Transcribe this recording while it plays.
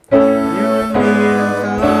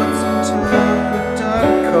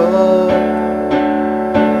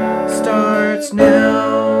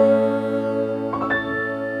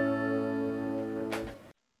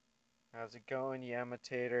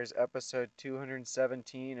Here's episode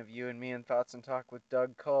 217 of You and Me and Thoughts and Talk with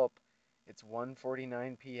Doug Culp. It's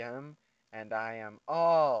 1:49 p.m. and I am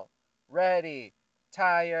already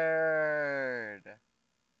tired.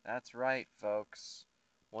 That's right, folks.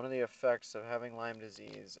 One of the effects of having Lyme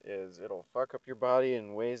disease is it'll fuck up your body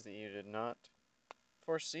in ways that you did not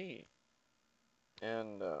foresee.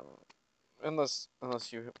 And unless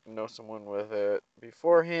you know someone with it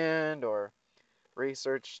beforehand or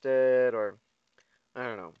researched it or I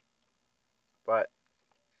don't know. But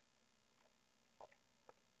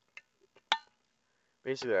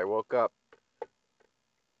basically, I woke up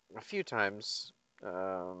a few times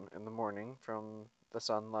in the morning from the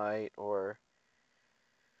sunlight or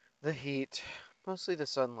the heat. Mostly the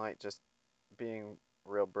sunlight just being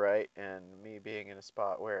real bright and me being in a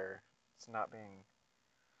spot where it's not being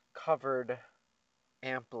covered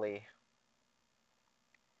amply.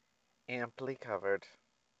 Amply covered.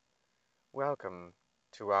 Welcome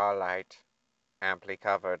to our light. Amply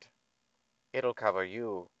covered. It'll cover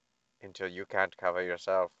you until you can't cover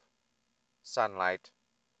yourself. Sunlight.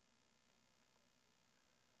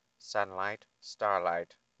 Sunlight,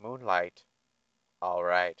 starlight, moonlight. All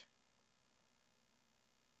right.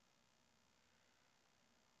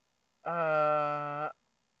 I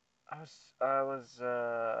was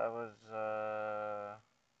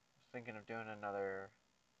thinking of doing another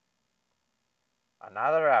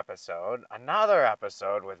episode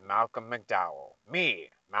with Malcolm McDowell. Me,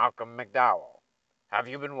 Malcolm McDowell. Have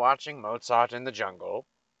you been watching Mozart in the Jungle?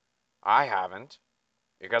 I haven't,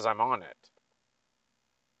 because I'm on it.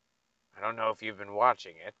 I don't know if you've been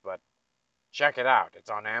watching it, but check it out. It's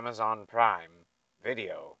on Amazon Prime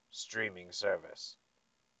Video streaming service.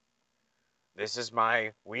 This is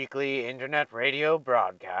my weekly internet radio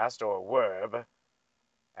broadcast, or WERB,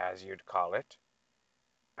 as you'd call it,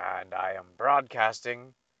 and I am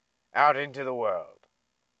broadcasting out into the world.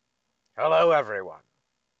 Hello, everyone.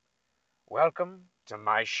 Welcome to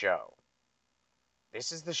my show.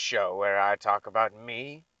 This is the show where I talk about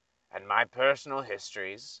me and my personal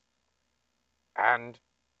histories, and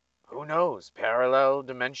who knows, parallel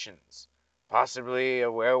dimensions, possibly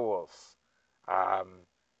a werewolf,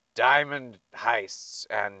 diamond heists,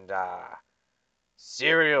 and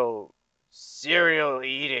cereal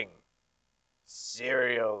eating.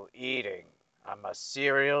 Cereal eating. I'm a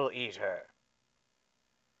cereal eater.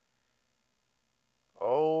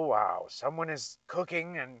 Oh, wow. Someone is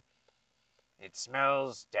cooking and it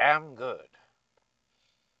smells damn good.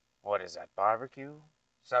 What is that, barbecue?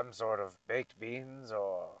 Some sort of baked beans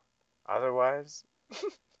or otherwise?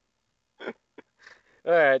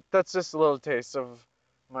 Alright, that's just a little taste of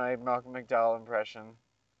my Malcolm McDowell impression.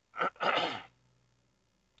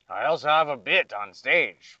 I also have a bit on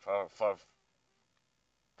stage for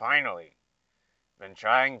finally. Been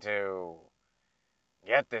trying to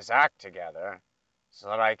get this act together so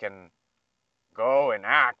that I can go and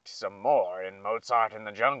act some more in Mozart in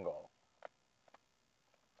the Jungle.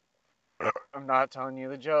 I'm not telling you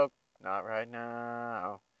the joke. Not right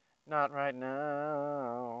now. Not right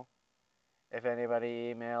now. If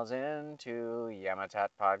anybody emails in to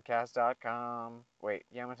yamatatpodcast.com,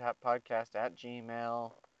 yamatatpodcast at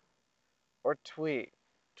gmail, or tweet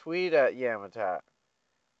at Yamatat.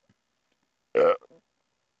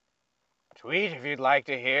 Tweet if you'd like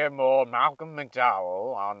to hear more Malcolm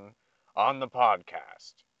McDowell on the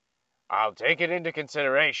podcast. I'll take it into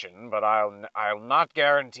consideration, but I'll not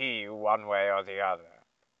guarantee you one way or the other.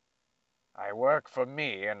 I work for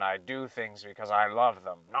me, and I do things because I love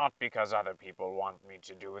them, not because other people want me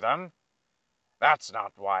to do them. That's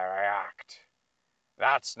not why I act.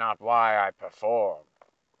 That's not why I perform.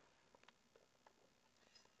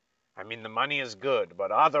 I mean, the money is good,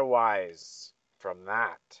 but otherwise, from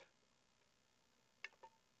that,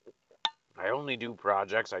 I only do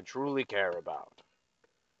projects I truly care about.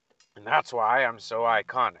 And that's why I'm so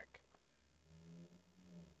iconic.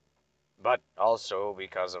 But also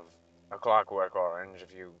because of A Clockwork Orange,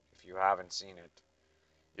 if you haven't seen it,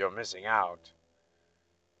 you're missing out.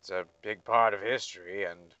 It's a big part of history,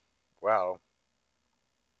 and, well,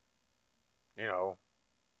 you know,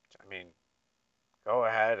 I mean, go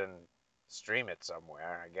ahead and stream it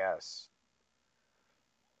somewhere, I guess.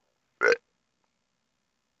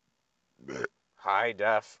 High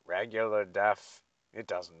def, regular def, it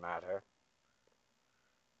doesn't matter.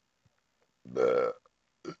 But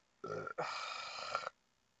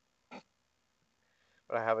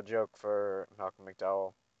I have a joke for Malcolm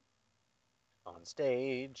McDowell on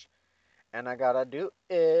stage, and I gotta do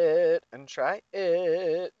it and try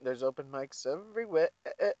it. There's open mics everywhere.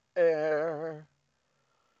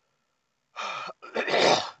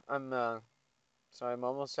 I'm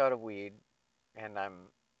almost out of weed, and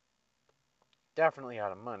I'm definitely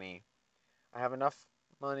out of money. I have enough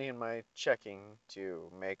money in my checking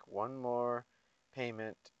to make one more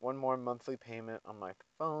monthly payment on my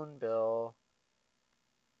phone bill.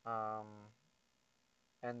 Um,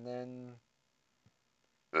 and then,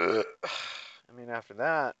 I mean, after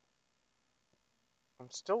that, I'm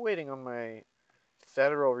still waiting on my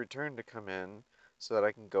federal return to come in so that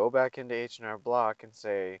I can go back into H&R Block and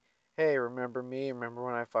say, hey, remember me? Remember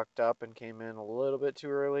when I fucked up and came in a little bit too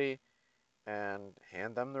early? And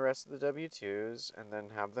hand them the rest of the W-2s and then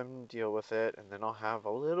have them deal with it. And then I'll have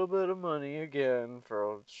a little bit of money again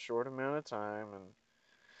for a short amount of time and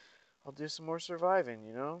I'll do some more surviving,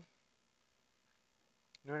 you know?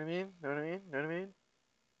 Know what I mean? Know what I mean? Know what I mean?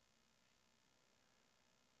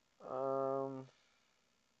 Um,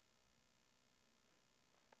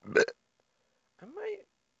 I might,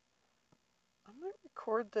 I might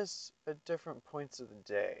record this at different points of the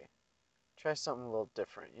day. Try something a little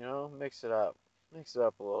different, you know? Mix it up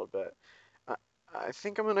a little bit. I, I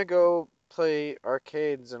think I'm gonna go play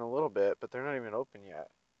arcades in a little bit, but they're not even open yet.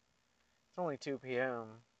 It's only 2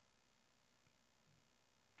 p.m.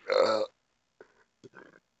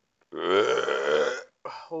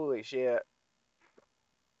 Holy shit.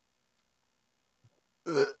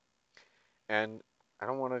 And I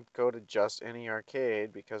don't want to go to just any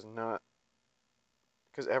arcade because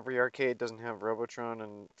every arcade doesn't have Robotron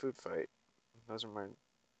and Food Fight. Those are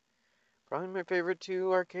probably my favorite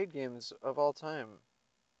two arcade games of all time.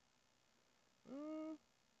 Mm,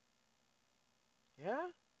 yeah?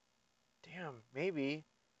 Damn, maybe.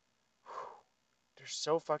 They're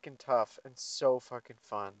so fucking tough and so fucking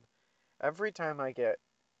fun. Every time I get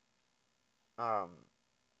um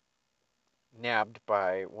nabbed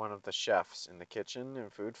by one of the chefs in the kitchen in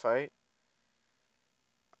Food Fight,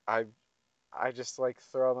 I I just like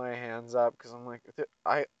throw my hands up because I'm like,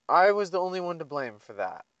 I was the only one to blame for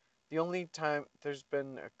that. The only time there's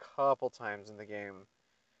been a couple times in the game.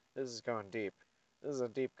 This is going deep. This is a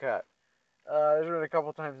deep cut. There's been a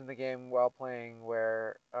couple times in the game while playing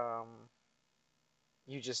where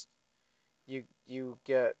you just you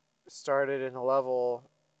get started in a level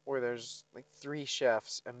where there's like three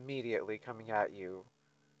chefs immediately coming at you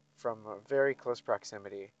from a very close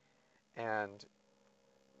proximity, and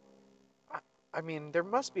I, I mean there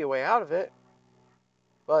must be a way out of it,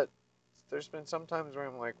 but there's been some times where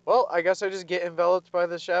I'm like, well, I guess I just get enveloped by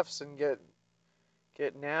the chefs and get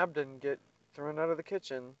nabbed and get thrown out of the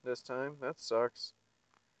kitchen this time. That sucks.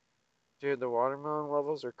 Dude, the watermelon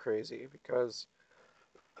levels are crazy because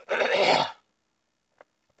the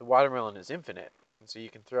watermelon is infinite. And so you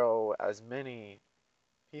can throw as many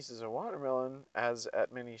pieces of watermelon as as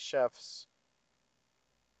many chefs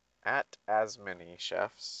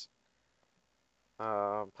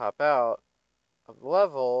pop out of the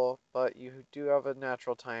level, but you do have a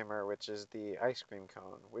natural timer, which is the ice cream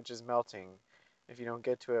cone, which is melting. If you don't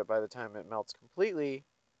get to it by the time it melts completely,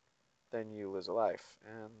 then you lose a life.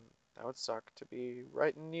 And that would suck to be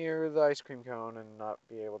right near the ice cream cone and not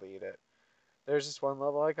be able to eat it. There's this one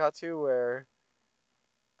level I got to where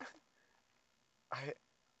I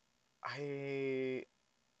I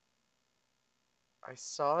I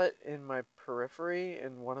saw it in my periphery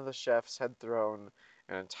and one of the chefs had thrown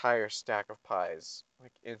an entire stack of pies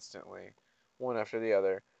like instantly, one after the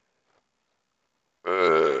other.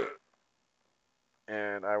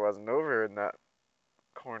 And I wasn't over in that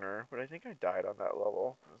corner, but I think I died on that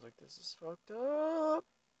level. I was like, this is fucked up.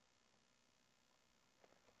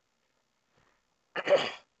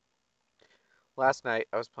 Last night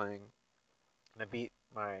I was playing and I beat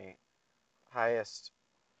my highest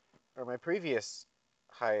or my previous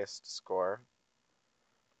highest score,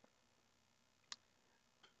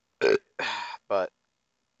 but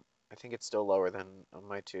I think it's still lower than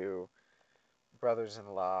my two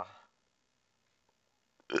brothers-in-law.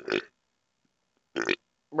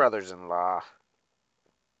 Brothers-in-law.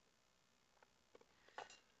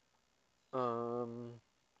 Um,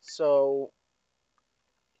 so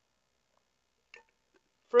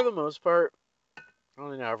for the most part,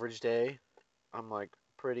 on an average day, I'm like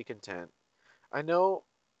pretty content. I know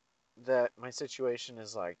that my situation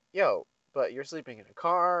is like, yo, but you're sleeping in a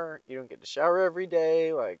car, you don't get to shower every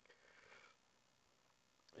day, like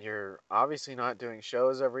you're obviously not doing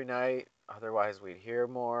shows every night. Otherwise, we'd hear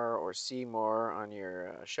more or see more on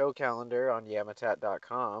your show calendar on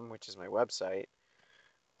yamatat.com, which is my website.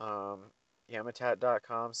 Um,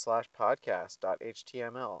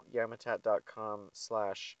 yamatat.com/podcast.html.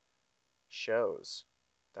 Yamatat.com/shows.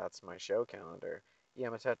 That's my show calendar.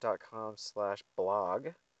 Yamatat.com/blog.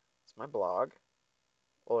 It's my blog.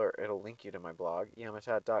 Or it'll link you to my blog.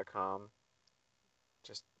 Yamatat.com,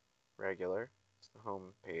 just regular. It's the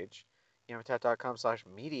home page.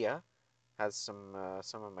 Yamatat.com/media has some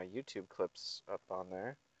of my YouTube clips up on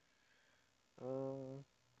there. Um,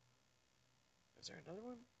 is there another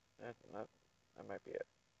one? That might be it.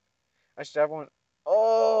 I should have one.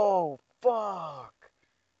 Oh, fuck!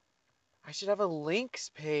 I should have a links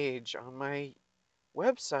page on my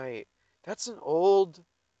website. That's an old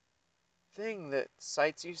thing that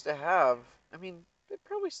sites used to have. I mean, they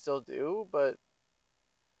probably still do, but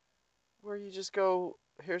where you just go,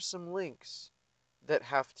 here's some links that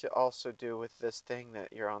have to also do with this thing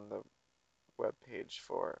that you're on the web page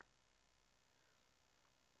for.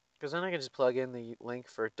 Because then I can just plug in the link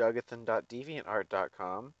for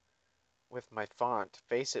dogathan.deviantart.com with my font,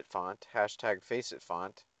 Faceit font, hashtag Faceit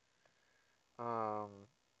font.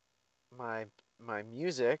 My my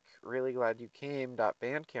music, really glad you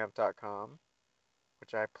came.bandcamp.com,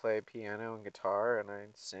 which I play piano and guitar and I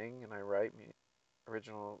sing and I write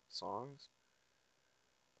original songs.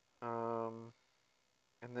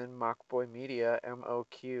 And then Mockboy Media,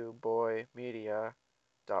 MOQ Boy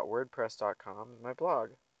Media.wordpress.com is my blog.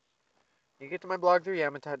 You get to my blog through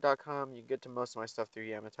Yamatat.com. You get to most of my stuff through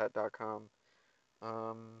Yamatat.com.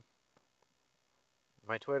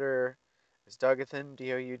 My Twitter is Dougathan,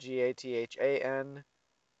 Dougathan.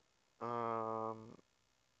 I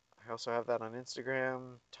also have that on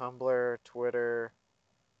Instagram, Tumblr, Twitter.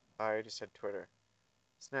 I already said Twitter.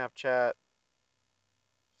 Snapchat,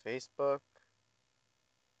 Facebook,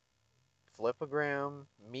 Flipagram,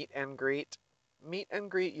 Meet and Greet. Meet and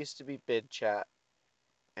Greet used to be BidChat,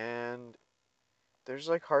 and there's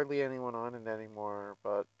like hardly anyone on it anymore,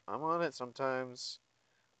 but I'm on it sometimes.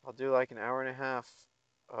 I'll do like an hour and a half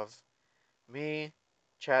of me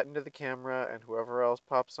chatting to the camera and whoever else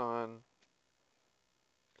pops on.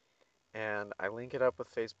 And I link it up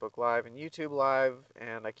with Facebook Live and YouTube Live,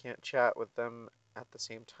 and I can't chat with them at the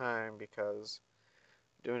same time because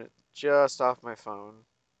I'm doing it just off my phone.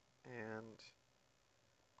 And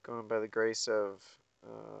going by the grace of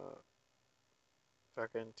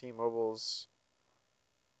fucking T-Mobile's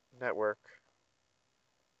network.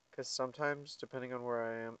 Because sometimes, depending on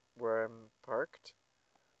where I'm parked,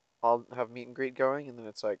 I'll have meet and greet going, and then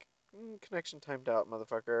it's like, connection timed out,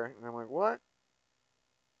 motherfucker. And I'm like, what?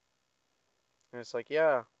 And it's like,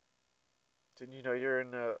 yeah. Didn't you know you're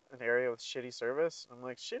in an area with shitty service? I'm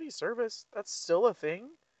like, shitty service? That's still a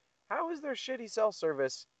thing? How is there shitty cell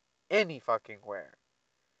service any fucking where?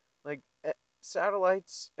 Like,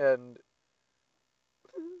 satellites and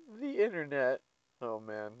the internet. Oh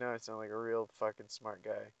man, now I sound like a real fucking smart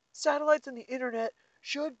guy. Satellites and the internet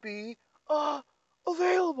should be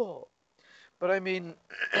available. But I mean,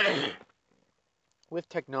 with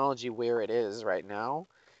technology where it is right now,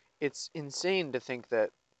 it's insane to think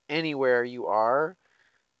that anywhere you are,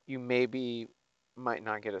 you maybe might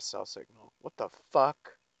not get a cell signal. What the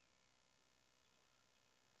fuck?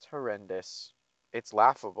 It's horrendous. It's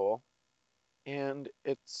laughable. And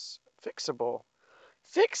it's fixable.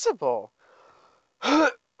 Fixable!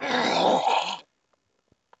 mm.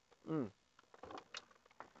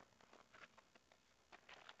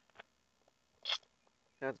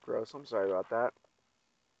 That's gross. I'm sorry about that.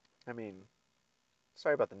 I mean,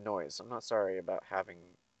 sorry about the noise. I'm not sorry about having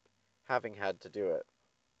had to do it.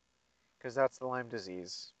 Because that's the Lyme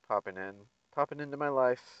disease popping into my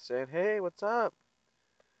life, saying, hey, what's up?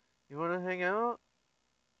 You want to hang out?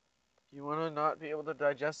 You want to not be able to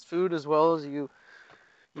digest food as well as you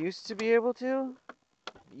used to be able to?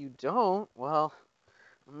 You don't? Well,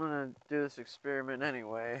 I'm gonna do this experiment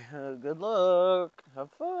anyway. Good luck.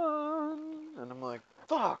 Have fun. And I'm like,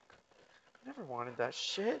 fuck. I never wanted that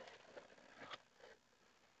shit.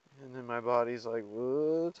 And then my body's like,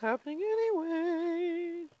 what's happening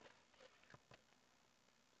anyway?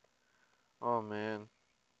 Oh, man.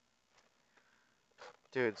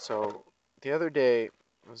 Dude, so the other day,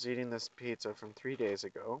 I was eating this pizza from 3 days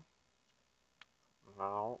ago.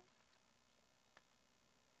 Now,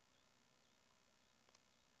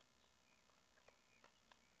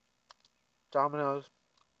 Domino's.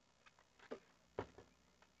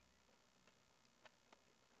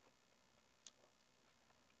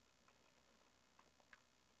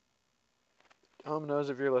 Domino's,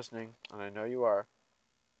 if you're listening, and I know you are.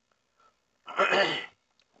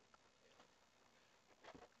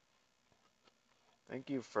 Thank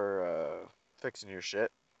you for fixing your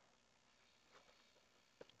shit.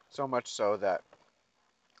 So much so that...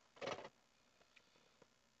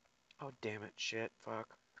 Oh, damn it, shit,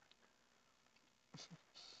 fuck.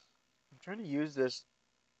 I'm trying to use this...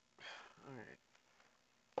 Alright.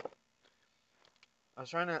 I was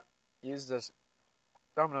trying to use this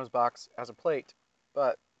Domino's box as a plate,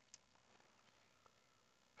 but...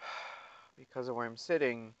 because of where I'm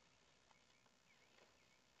sitting,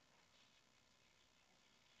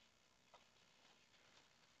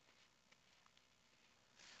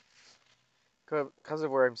 because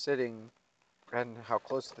of where I'm sitting and how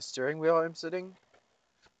close to the steering wheel I'm sitting,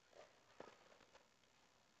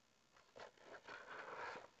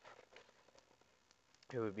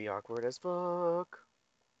 it would be awkward as fuck.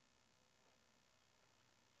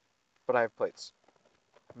 But I have plates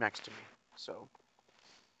next to me, so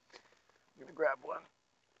I'm gonna grab one.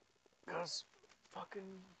 Because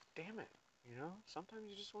fucking damn it, sometimes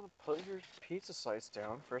you just want to put your pizza slice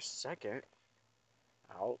down for a second.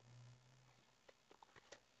 Out.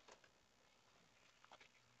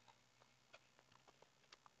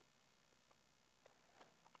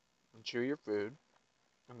 And chew your food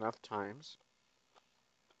enough times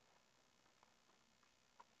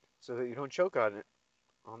so that you don't choke on it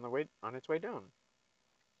on its way down.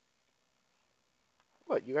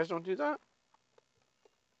 What, you guys don't do that?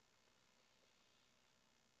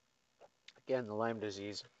 Again, the Lyme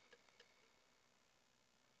disease.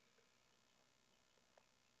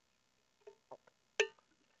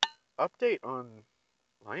 Update on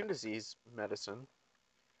Lyme disease medicine.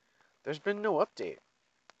 There's been no update.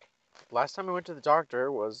 Last time I went to the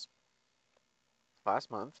doctor was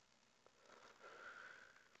last month.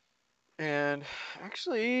 And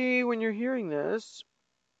actually, when you're hearing this,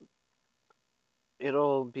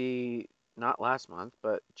 it'll be not last month,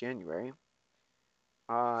 but January.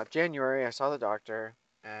 January, I saw the doctor,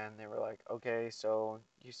 and they were like, okay, so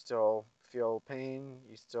you still feel pain?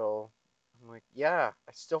 I'm like, yeah,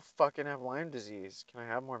 I still fucking have Lyme disease. Can I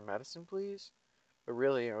have more medicine, please? But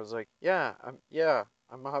really, I was like,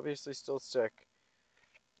 I'm obviously still sick.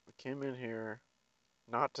 I came in here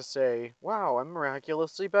not to say, wow, I'm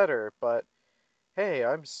miraculously better, but hey,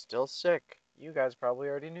 I'm still sick. You guys probably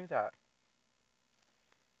already knew that.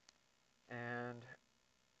 And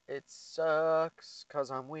it sucks,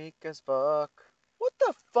 cause I'm weak as fuck. What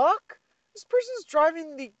the fuck? This person's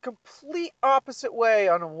driving the complete opposite way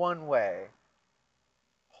on a one-way.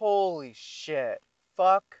 Holy shit.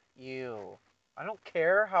 Fuck you. I don't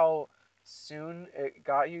care how soon it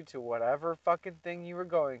got you to whatever fucking thing you were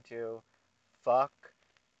going to. Fuck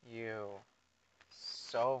you.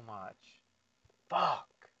 So much. Fuck.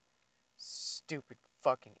 Stupid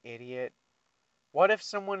fucking idiot. What if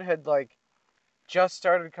someone had, like, just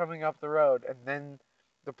started coming up the road, and then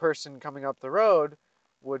the person coming up the road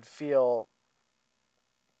would feel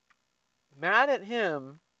mad at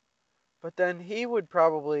him, but then he would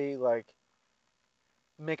probably, like,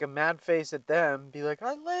 make a mad face at them, be like,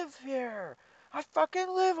 I live here! I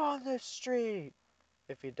fucking live on this street!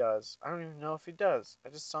 If he does. I don't even know if he does. I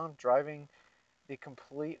just saw him driving the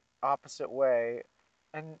complete opposite way,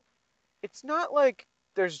 and it's not like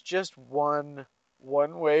there's just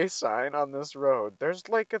one-way sign on this road. There's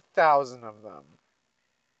like 1,000 of them.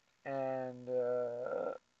 And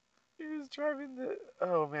he was driving the.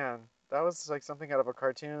 Oh man, that was like something out of a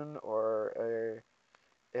cartoon or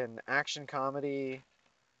an action comedy.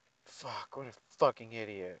 Fuck! What a fucking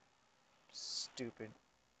idiot. Stupid.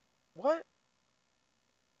 What?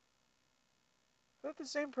 Is that the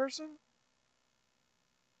same person?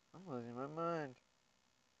 I'm losing my mind.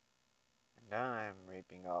 And I'm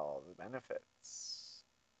reaping all the benefits.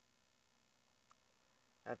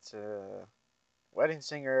 That's a wedding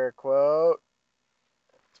singer quote.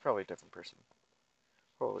 It's probably a different person.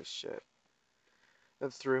 Holy shit.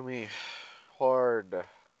 That threw me hard.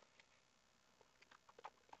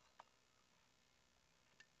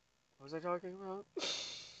 What was I talking about?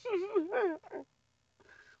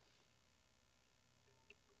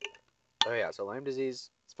 Oh yeah, so Lyme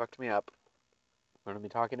disease, it's fucked me up. I'm going to be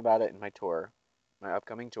talking about it in my tour, my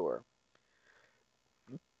upcoming tour.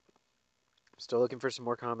 I'm still looking for some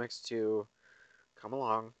more comics to come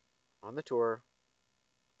along on the tour.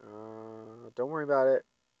 Don't worry about it.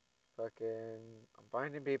 Fucking, I'm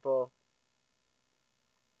finding people,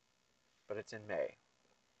 but it's in May.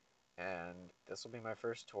 And this will be my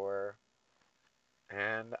first tour.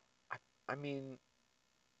 And I mean,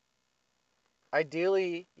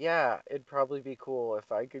 ideally, yeah, it'd probably be cool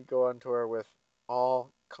if I could go on tour with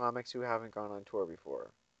all comics who haven't gone on tour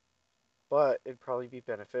before. But it'd probably be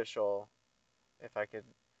beneficial if I could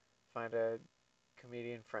find a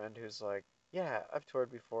comedian friend who's like, yeah, I've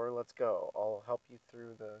toured before, let's go. I'll help you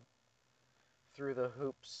through the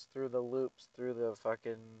hoops, through the loops, through the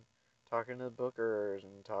fucking talking to bookers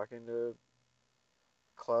and talking to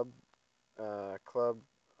club club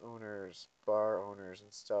owners, bar owners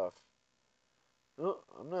and stuff. Oh,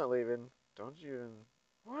 I'm not leaving. Don't you even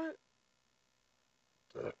what?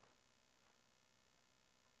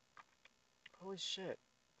 Holy shit.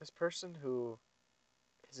 This person who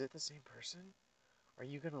is it the same person? Are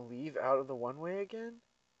you gonna leave out of the one way again?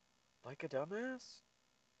 Like a dumbass?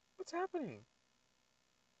 What's happening?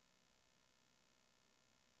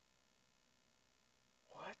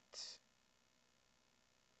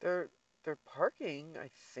 They're they're parking, I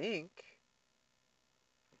think.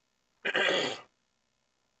 But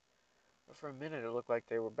for a minute, it looked like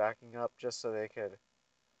they were backing up just so they could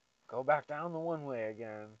go back down the one way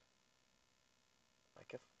again.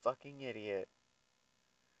 Like a fucking idiot.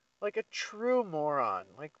 Like a true moron.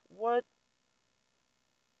 Like, what?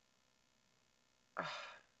 Fuck.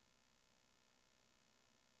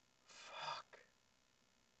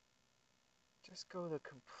 Just go the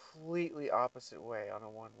completely opposite way on a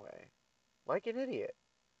one way. Like an idiot.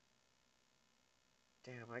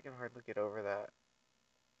 Damn, I can hardly get over that.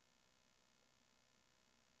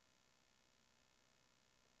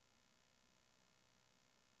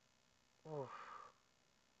 Oof.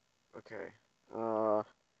 Okay. Uh,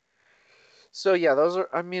 so yeah, those are,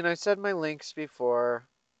 I mean, I said my links before.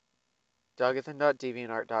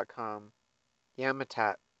 Dogathan.deviantart.com,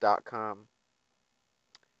 Yamatat.com,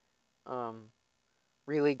 um,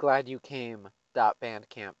 really glad you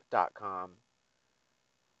came.bandcamp.com,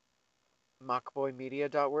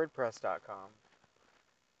 mockboymedia.wordpress.com.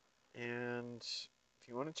 And if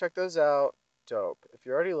you want to check those out, dope. If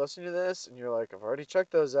you're already listening to this and you're like, I've already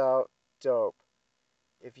checked those out, dope.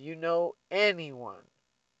 If you know anyone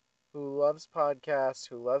who loves podcasts,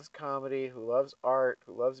 who loves comedy, who loves art,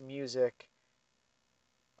 who loves music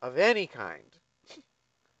of any kind,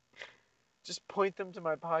 just point them to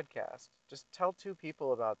my podcast. Just tell two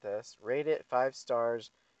people about this, rate it 5 stars,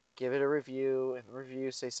 give it a review, and the review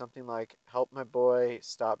say something like, help my boy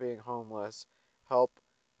stop being homeless, help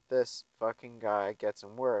this fucking guy get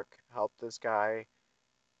some work, help this guy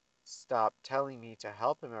stop telling me to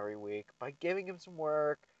help him every week by giving him some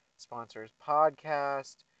work, sponsor his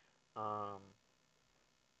podcast, um,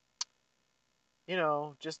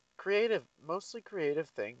 just creative, mostly creative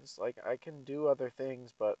things. Like, I can do other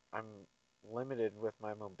things, but I'm limited with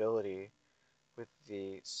my mobility with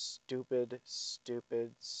the stupid,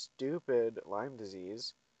 stupid, stupid Lyme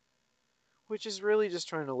disease, which is really just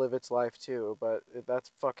trying to live its life too, but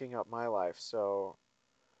that's fucking up my life. So,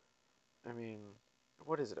 I mean,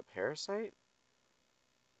 what is it, a parasite?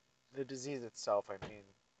 The disease itself, I mean,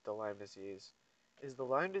 the Lyme disease. Is the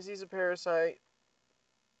Lyme disease a parasite?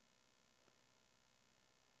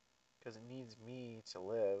 Because it needs me to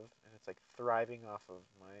live, and it's like thriving off of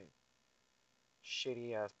my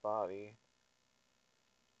shitty ass body.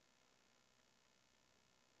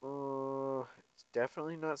 It's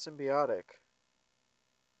definitely not symbiotic.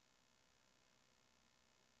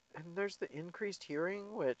 And there's the increased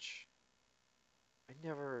hearing, which I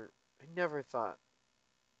never thought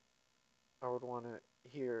I would want to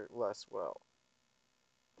hear less well.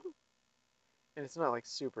 And it's not like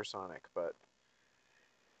supersonic, but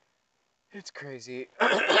it's crazy.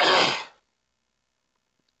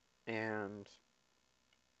 And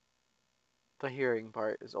the hearing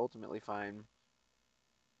part is ultimately fine.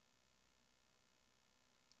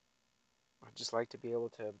 I'd just like to be able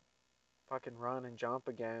to fucking run and jump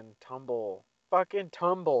again, tumble. Fucking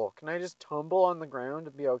tumble. Can I just tumble on the ground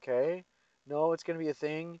and be okay? No, it's gonna be a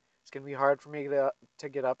thing. It's gonna be hard for me to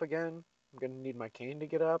get up again. I'm gonna need my cane to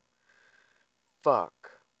get up. Fuck.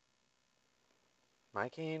 My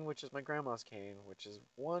cane, which is my grandma's cane, which is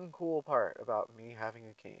one cool part about me having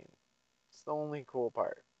a cane. It's the only cool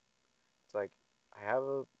part. It's like I have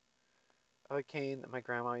a cane that my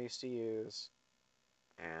grandma used to use,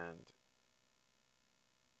 and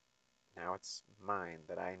now it's mine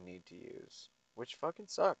that I need to use, which fucking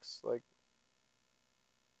sucks. Like,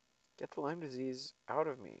 get the Lyme disease out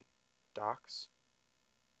of me, docs.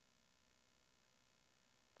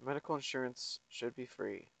 Medical insurance should be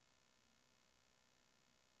free.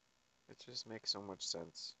 It just makes so much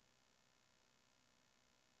sense.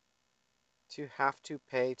 To have to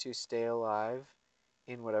pay to stay alive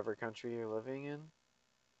in whatever country you're living in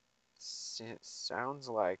sounds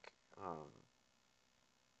like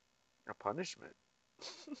a punishment.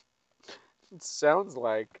 It sounds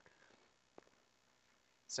like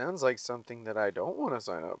something that I don't want to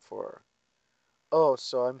sign up for. Oh,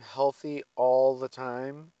 so I'm healthy all the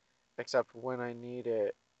time, except when I need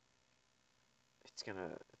it, it's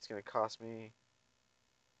gonna cost me.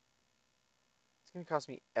 It's gonna cost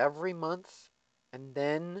me every month, and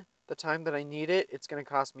then the time that I need it, it's gonna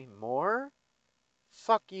cost me more.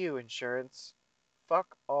 Fuck you, insurance.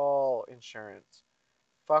 Fuck all insurance.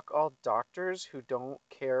 Fuck all doctors who don't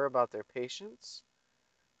care about their patients.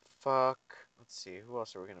 Fuck. Let's see, who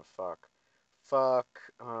else are we gonna fuck? Fuck.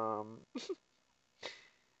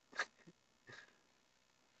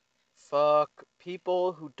 Fuck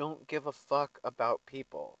people who don't give a fuck about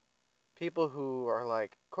people. People who are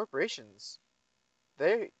like corporations.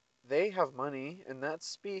 They they have money and that's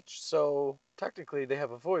speech, so technically they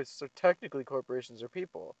have a voice, so technically corporations are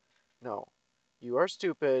people. No. You are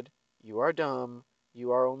stupid. You are dumb.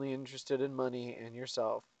 You are only interested in money and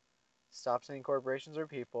yourself. Stop saying corporations are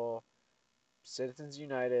people. Citizens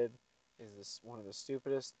United is one of the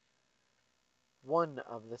stupidest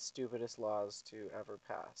laws to ever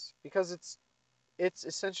pass because it's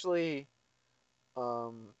essentially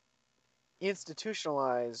um,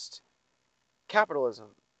 institutionalized capitalism.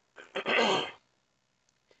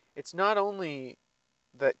 It's not only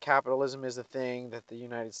that capitalism is a thing that the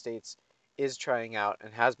United States is trying out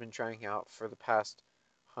and has been trying out for the past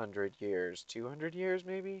 100 years, 200 years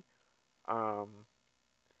maybe. Um,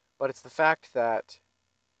 but it's the fact that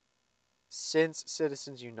since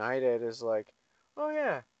Citizens United is like, oh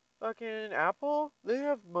yeah, fucking Apple, they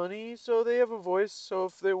have money, so they have a voice. So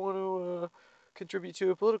if they want to contribute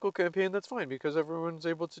to a political campaign, that's fine because everyone's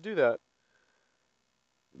able to do that.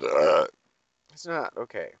 It's not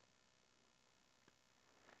okay.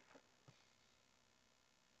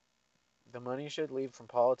 The money should leave from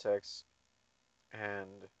politics,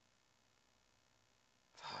 and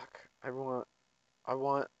fuck, I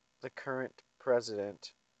want the current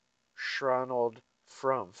president, Schronald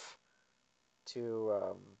Frumpf,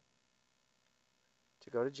 to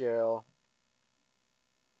go to jail,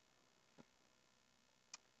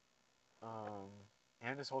 um,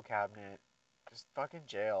 and his whole cabinet, just fucking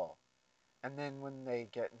jail. And then when they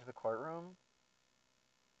get into the courtroom,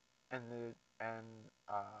 and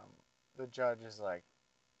the judge is like,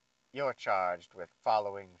 "You're charged with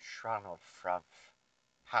following Schronald Frumpf.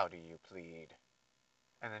 How do you plead?"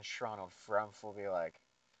 And then Schronald Frumpf will be like,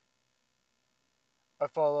 "I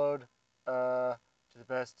followed to the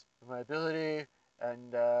best of my ability,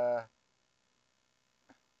 and I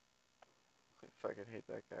fucking hate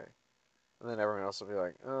that guy." And then everyone else will be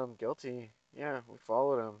like, "I'm guilty. Yeah, we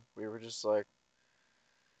followed him. We were just like,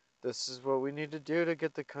 this is what we need to do to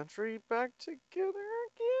get the country back together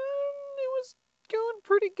again. It was going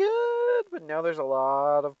pretty good, but now there's a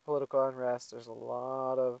lot of political unrest. There's a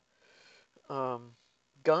lot of um,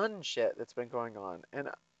 gun shit that's been going on, and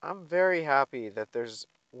I'm very happy that there's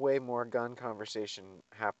way more gun conversation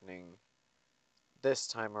happening this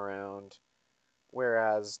time around.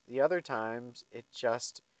 Whereas the other times, it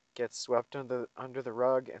just gets swept under the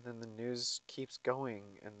rug, and then the news keeps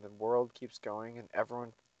going, and the world keeps going, and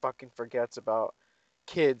everyone fucking forgets about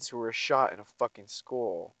kids who were shot in a fucking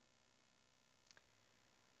school.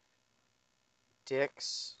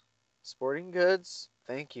 Dicks, Sporting Goods,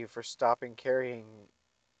 thank you for stopping carrying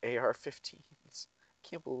AR-15s.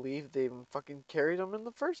 Can't believe they even fucking carried them in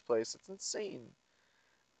the first place. It's insane.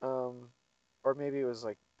 Um, or maybe it was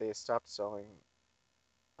like they stopped selling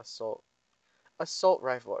assault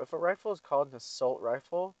rifle. If a rifle is called an assault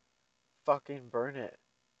rifle, fucking burn it.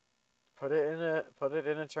 Put it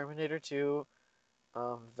in a Terminator 2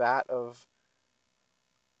 vat of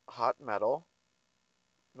hot metal,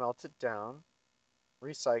 melt it down,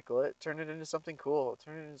 recycle it, turn it into something cool,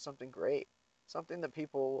 turn it into something great, something that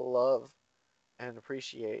people will love and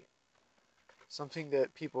appreciate, something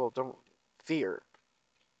that people don't fear.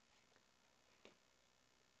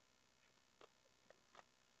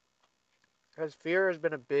 Because fear has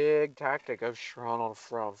been a big tactic of Ronald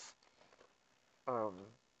Frumpf. Um,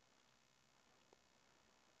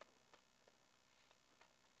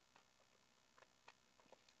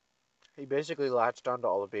 he basically latched onto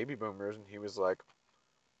all the baby boomers and he was like,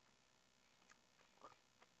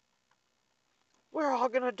 we're all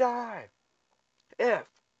gonna die if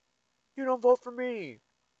you don't vote for me.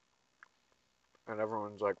 And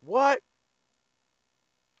everyone's like, what?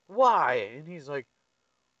 Why? And he's like,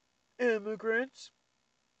 immigrants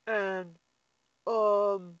and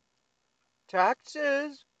um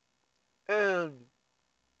taxes and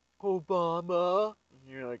Obama. And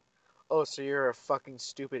you're like, oh, so you're a fucking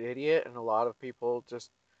stupid idiot, and a lot of people just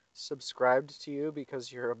subscribed to you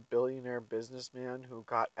because you're a billionaire businessman who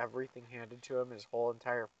got everything handed to him his whole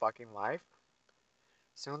entire fucking life?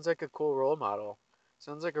 Sounds like a cool role model.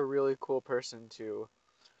 Sounds like a really cool person to,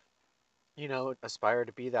 aspire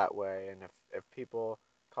to be that way. And if people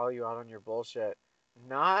call you out on your bullshit,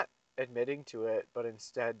 not admitting to it, but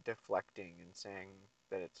instead deflecting and saying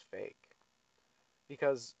that it's fake.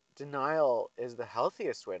 Because denial is the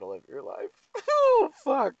healthiest way to live your life. Oh,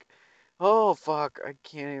 fuck. Oh, fuck. I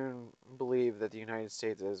can't even believe that the United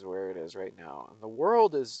States is where it is right now. And the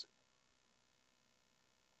world is,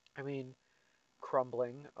 I mean,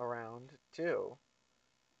 crumbling around too.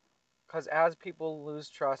 Because as people lose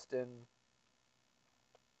trust in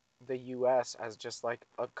the U.S. as just like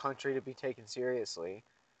a country to be taken seriously,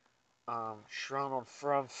 Ronald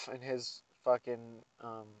Frumpf and his fucking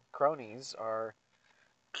cronies are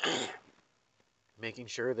making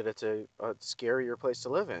sure that it's a scarier place to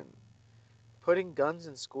live in. Putting guns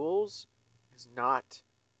in schools is not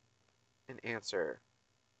an answer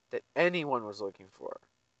that anyone was looking for,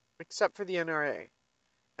 except for the NRA.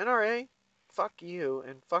 NRA, fuck you,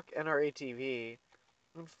 and fuck NRA TV,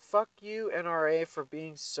 and fuck you NRA for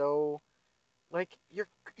being so like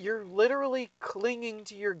you're literally clinging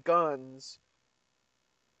to your guns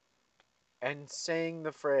and saying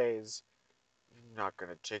the phrase, "You're not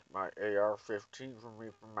gonna take my AR-15 from me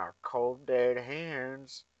from my cold dead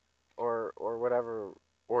hands," or whatever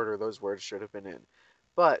order those words should have been in.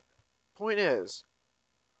 But point is,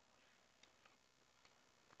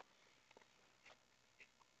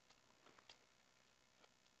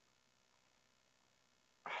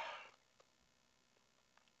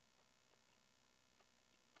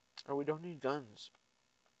 oh, we don't need guns.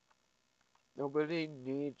 Nobody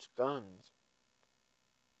needs guns.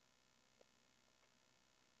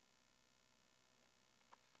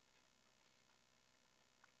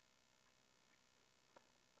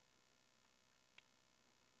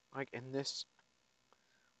 Like in this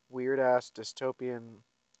weird ass dystopian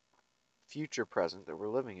future present that we're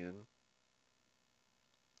living in,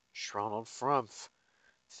 Ronald Frumpf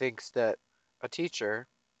thinks that a teacher,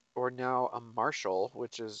 or now a marshal,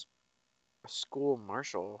 which is a school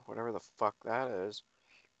marshal, whatever the fuck that is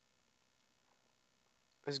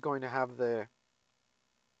going to have the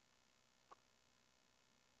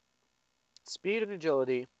speed and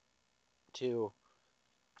agility to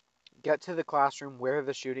get to the classroom where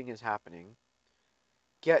the shooting is happening,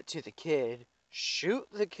 get to the kid, shoot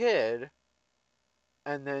the kid,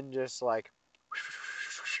 and then just like,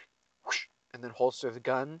 and then holster the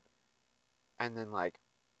gun, and then like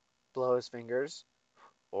blow his fingers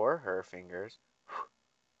or her fingers,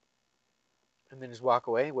 and then just walk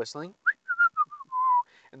away whistling.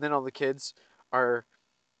 And then all the kids are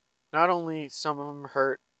not only some of them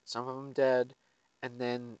hurt, some of them dead, and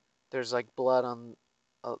then there's like blood on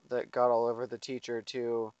that got all over the teacher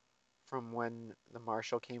too from when the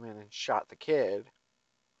marshal came in and shot the kid.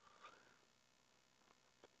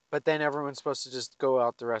 But then everyone's supposed to just go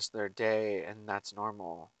out the rest of their day and that's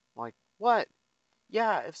normal. Like, what?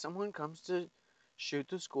 Yeah, if someone comes to shoot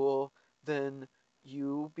the school, then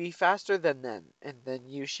you be faster than them and then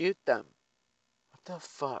you shoot them. What the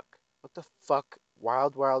fuck? What the fuck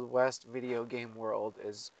Wild Wild West video game world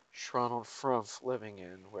is Ronald Frumpf living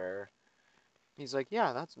in where he's like,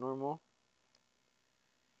 yeah, that's normal.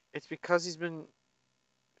 It's because he's been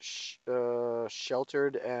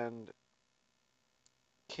sheltered and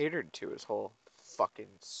catered to his whole fucking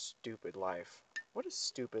stupid life. What a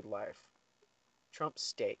stupid life. Trump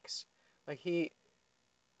steaks. Like he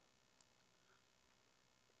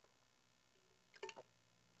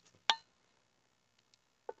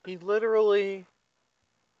literally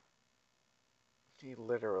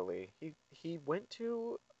he went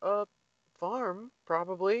to a farm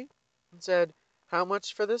probably and said, "How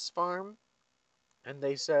much for this farm?" And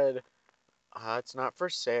they said, "It's not for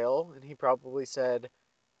sale." And he probably said,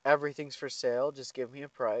 "Everything's for sale, just give me a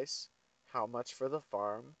price. How much for the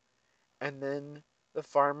farm?" And then the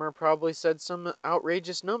farmer probably said some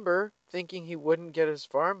outrageous number, thinking he wouldn't get his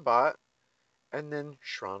farm bought. And then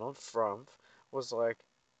Ronald Frumpf was like,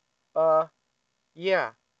 uh,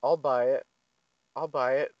 yeah, I'll buy it. I'll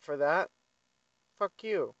buy it for that. Fuck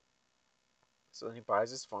you. So then he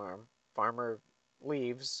buys his farm. Farmer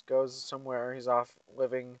leaves, goes somewhere. He's off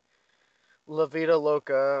living La Vida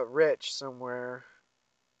Loca, rich somewhere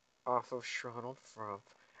off of Ronald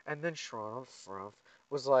Frumpf. And then Ronald Frumpf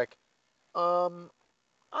was like,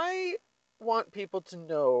 I want people to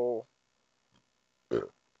know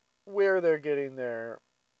where they're getting their.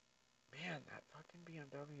 Man, that fucking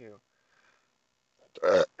BMW.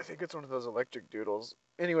 I think it's one of those electric doodles.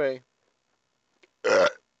 Anyway,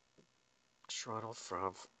 Ronald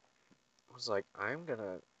Frumpf was like, I'm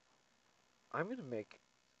gonna make,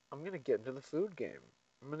 I'm gonna get into the food game.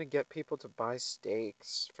 I'm gonna get people to buy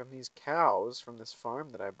steaks from these cows from this farm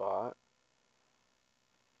that I bought,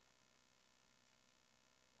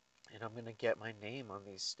 and I'm gonna get my name on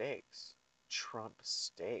these steaks. Trump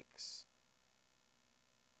steaks.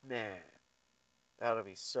 Man, that'll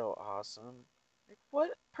be so awesome. Like, what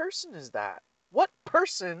person is that? What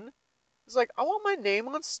person is like, I want my name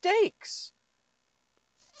on steaks?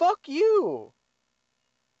 Fuck you!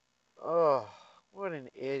 Oh, what an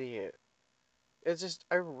idiot. It's just,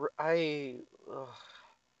 ugh.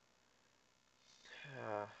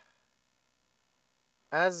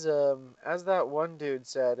 As that one dude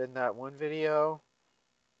said in that one video,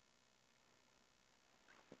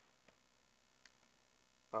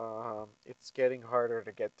 it's getting harder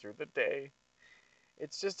to get through the day.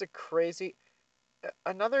 It's just a crazy.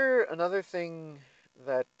 Another thing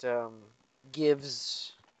that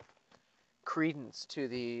gives credence to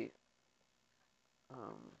the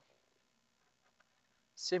um,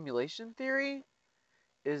 simulation theory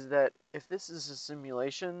is that if this is a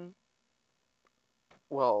simulation,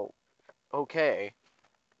 well, okay,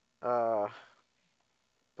 uh,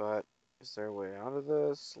 but is there a way out of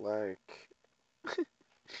this? Like,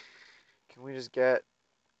 can we just get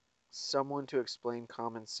someone to explain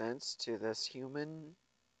common sense to this human,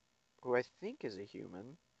 who I think is a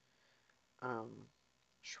human? Um,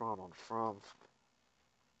 Ronald from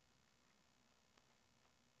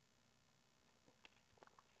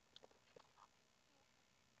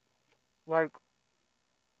like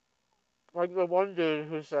like the one dude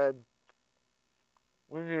who said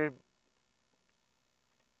we need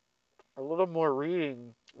a little more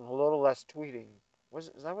reading and a little less tweeting. Is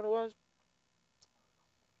that what it was?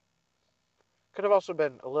 Could have also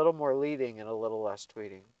been a little more leading and a little less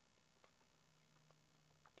tweeting.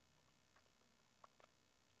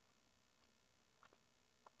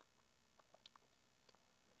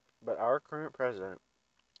 But our current president,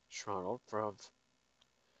 Ronald Trump,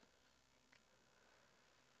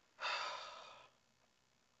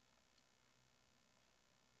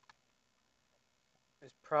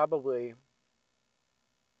 is probably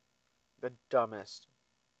the dumbest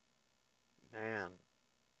man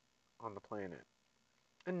on the planet.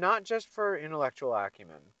 And not just for intellectual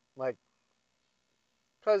acumen. Like,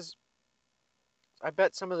 because I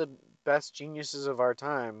bet some of the best geniuses of our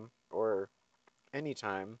time, or any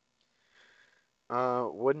time,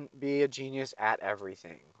 wouldn't be a genius at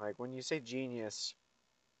everything. Like, when you say genius,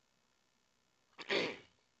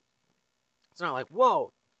 it's not like,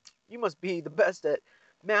 whoa, you must be the best at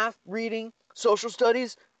math, reading, social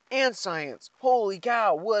studies, and science. Holy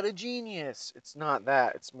cow, what a genius. It's not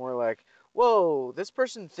that. It's more like, whoa, this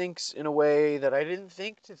person thinks in a way that I didn't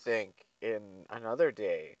think to think in another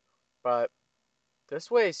day. But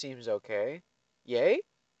this way seems okay. Yay?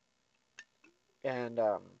 And,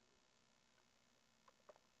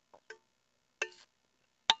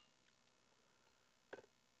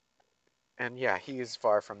 and yeah, he is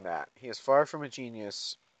far from that. He is far from a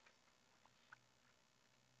genius.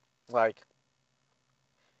 Like,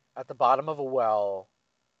 at the bottom of a well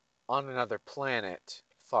on another planet,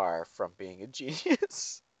 far from being a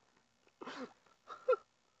genius.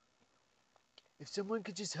 If someone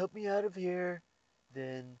could just help me out of here,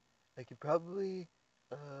 then I could probably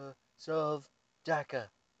solve DACA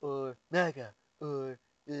or MAGA or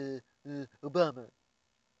Obama.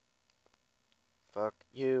 Fuck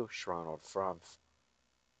you, Ronald Trump.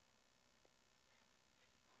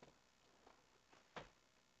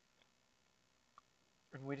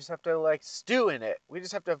 And we just have to like stew in it. We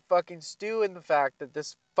just have to fucking stew in the fact that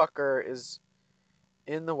this fucker is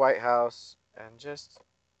in the White House and just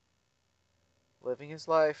living his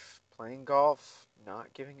life, playing golf,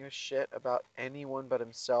 not giving a shit about anyone but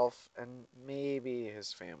himself and maybe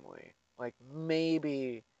his family. Like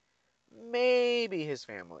maybe his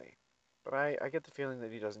family. But I get the feeling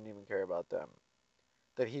that he doesn't even care about them.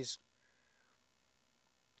 That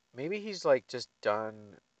maybe he's like just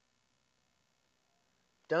done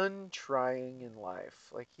trying in life.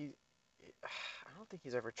 Like I don't think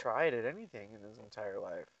he's ever tried at anything in his entire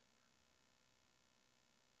life.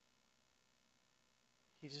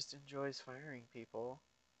 He just enjoys firing people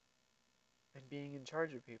and being in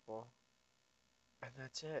charge of people. And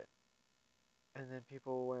that's it. And then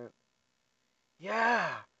people went,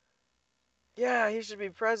 yeah, yeah, he should be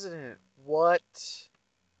president. What?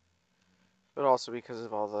 But also because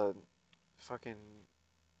of all the fucking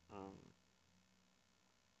um,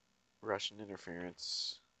 Russian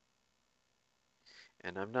interference.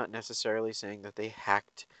 And I'm not necessarily saying that they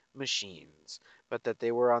hacked machines, but that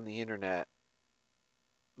they were on the internet.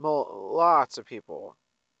 Lots of people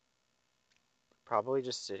probably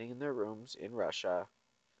just sitting in their rooms in Russia,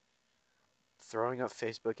 throwing up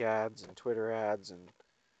Facebook ads and Twitter ads and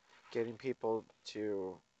getting people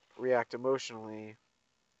to react emotionally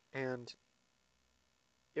and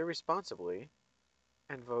irresponsibly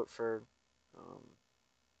and vote for um,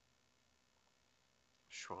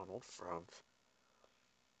 Donald Trump.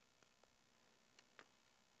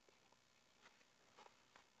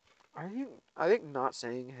 I think not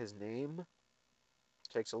saying his name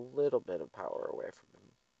takes a little bit of power away from him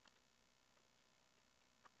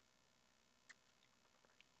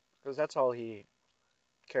because that's all he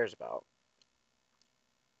cares about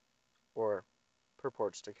or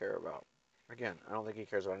purports to care about. Again, I don't think he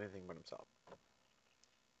cares about anything but himself.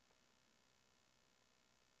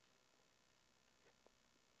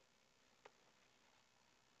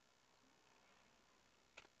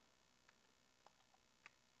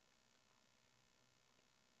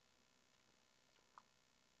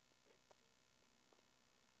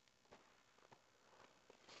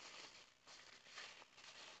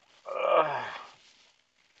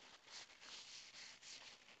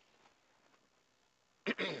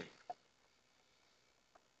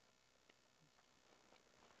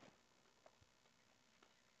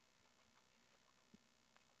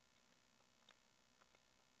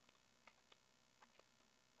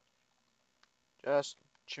 Just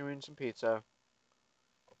chewing some pizza.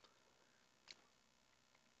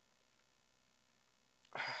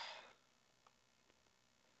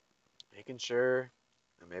 Making sure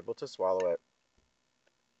I'm able to swallow it.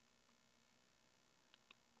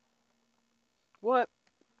 What?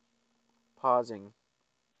 Pausing.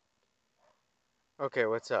 Okay,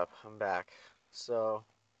 what's up? I'm back. So,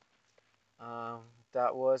 um,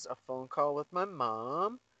 that was a phone call with my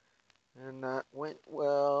mom, and that went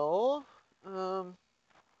well. Um,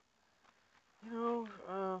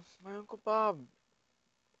 my Uncle Bob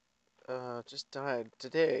just died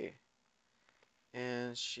today,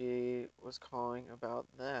 and she was calling about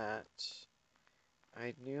that.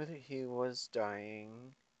 I knew that he was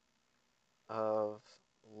dying of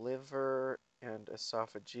liver and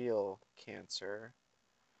esophageal cancer,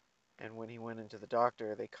 and when he went into the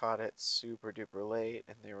doctor, they caught it super duper late,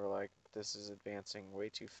 and they were like, "This is advancing way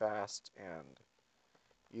too fast, and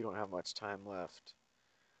you don't have much time left."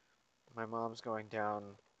 My mom's going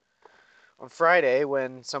down on Friday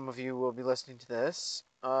when some of you will be listening to this,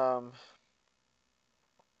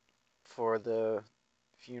 for the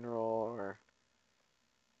funeral or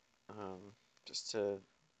just to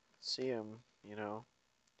see him, you know.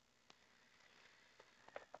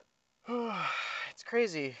 It's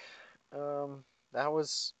crazy. Um, that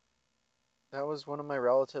was that was one of my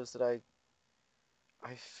relatives that I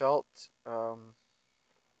felt I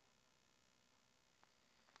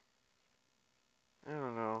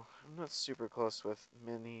don't know. I'm not super close with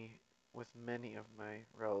many of my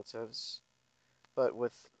relatives, but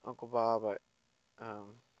with Uncle Bob,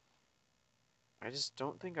 I just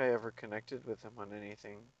don't think I ever connected with him on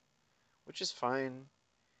anything, which is fine.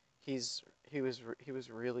 He was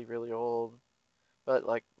really really old, but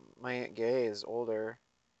like my Aunt Gay is older,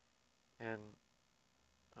 and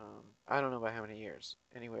I don't know by how many years.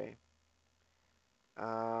 Anyway,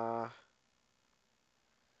 uh,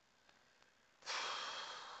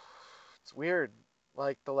 it's weird.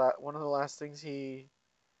 Like one of the last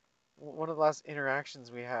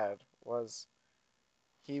interactions we had was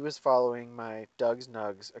he was following my Doug's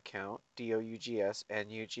Nugs account,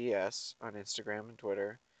 DOUGSNUGS, on Instagram and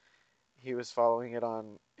Twitter. He was following it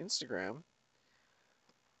on Instagram.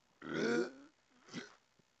 And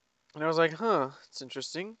I was like, huh, it's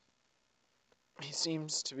interesting. He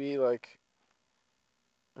seems to be like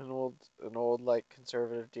an old like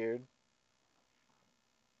conservative dude.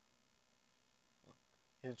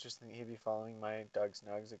 Interesting he'd be following my Doug's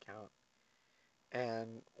Nugs account.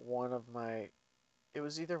 And it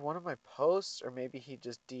was either one of my posts or maybe he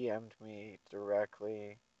just DM'd me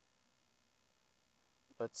directly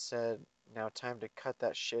but said, "Now time to cut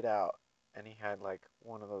that shit out." And he had like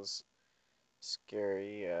one of those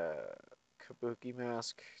scary kabuki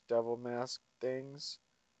mask, devil mask things,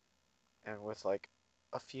 and with like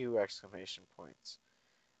a few exclamation points.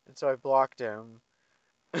 And so I blocked him,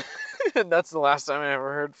 and that's the last time I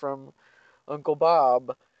ever heard from Uncle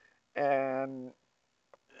Bob. And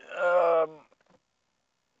um,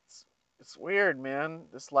 it's, it's weird, man.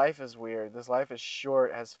 This life is weird. This life is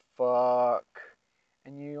short as fuck.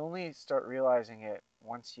 And you only start realizing it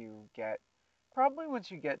once you get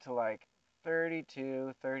to like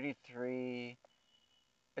 32, 33.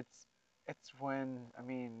 It's it's when I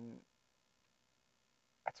mean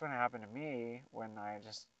that's when it happened to me when I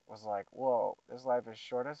just was like, whoa, this life is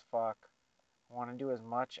short as fuck. I want to do as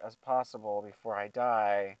much as possible before I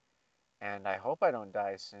die, and I hope I don't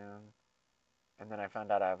die soon. And then I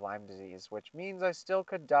found out I have Lyme disease, which means I still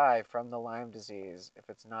could die from the Lyme disease if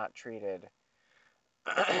it's not treated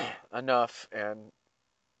enough and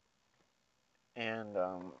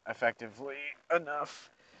effectively enough.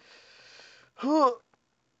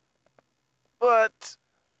 But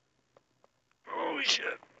holy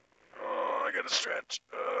shit! Oh, I gotta stretch.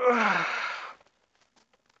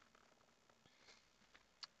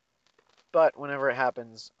 But whenever it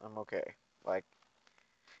happens, I'm okay. Like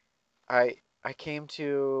I I came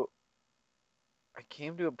to I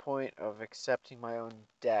came to a point of accepting my own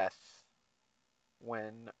death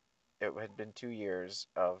when it had been 2 years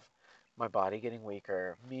of my body getting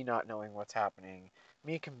weaker, me not knowing what's happening,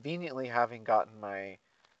 me conveniently having gotten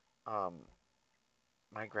um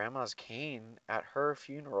my grandma's cane at her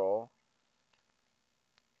funeral,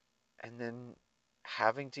 and then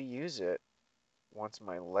having to use it once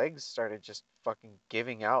my legs started just fucking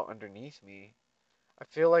giving out underneath me. I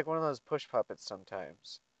feel like one of those push puppets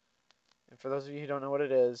sometimes. And for those of you who don't know what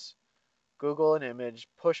it is, Google an image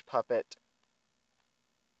push puppet,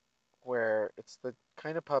 where it's the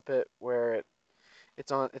kind of puppet where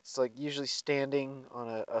it's like usually standing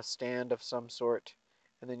on a stand of some sort,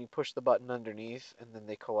 and then you push the button underneath and then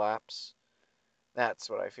they collapse. That's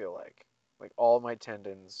what I feel like. Like all my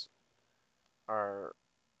tendons are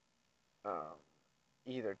um,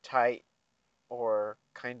 either tight or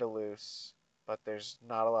kind of loose, but there's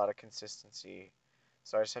not a lot of consistency.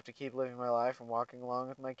 So I just have to keep living my life and walking along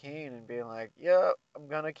with my cane and being like, yeah, I'm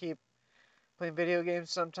gonna keep playing video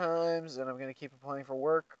games sometimes, and I'm gonna keep applying for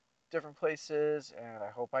work different places, and I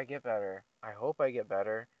hope I get better. I hope I get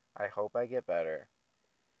better. I hope I get better.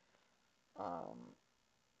 Um,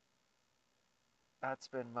 that's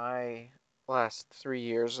been my last 3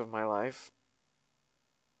 years of my life.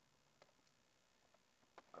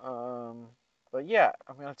 Um, but yeah,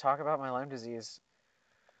 I'm gonna talk about my Lyme disease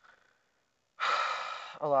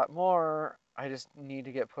a lot more. I just need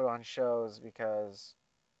to get put on shows because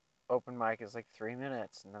open mic is like 3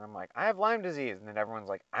 minutes, and then I'm like, I have Lyme disease, and then everyone's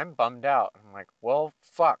like, I'm bummed out. I'm like, well,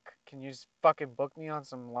 fuck. Can you just fucking book me on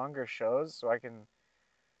some longer shows so I can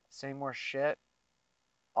say more shit?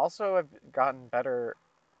 Also, I've gotten better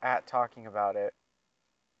at talking about it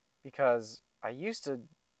because I used to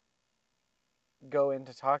go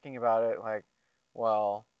into talking about it like,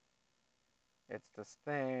 well, it's this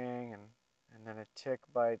thing, and then a tick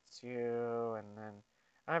bites you, and then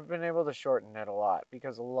I've been able to shorten it a lot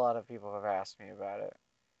because a lot of people have asked me about it,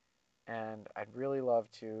 and I'd really love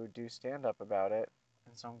to do stand up about it,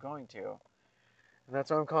 and so I'm going to. And that's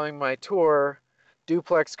what I'm calling my tour,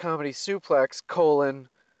 Duplex Comedy Suplex,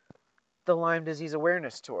 the Lyme Disease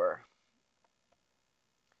Awareness Tour.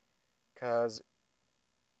 Because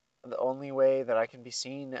the only way that I can be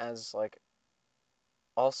seen as, like,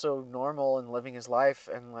 also normal and living his life,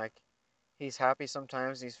 and, like, he's happy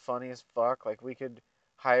sometimes, he's funny as fuck. Like, we could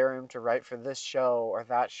hire him to write for this show or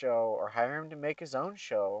that show, or hire him to make his own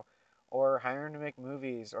show, or hire him to make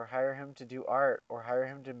movies, or hire him to do art, or hire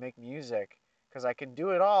him to make music. Because I can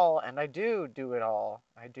do it all, and I do it all.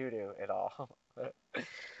 I do it all.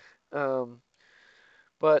 um,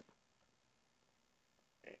 but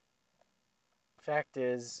fact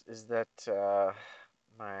is that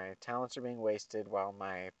my talents are being wasted while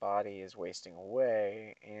my body is wasting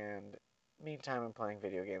away, and meantime I'm playing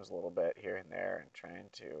video games a little bit here and there and trying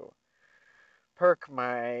to perk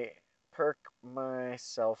my perk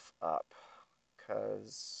myself up,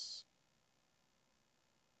 cause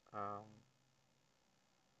um,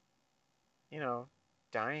 you know,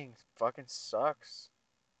 dying fucking sucks.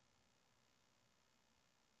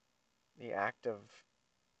 The act of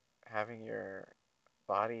having your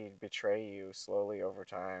body betray you slowly over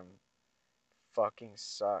time fucking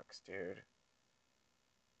sucks, dude.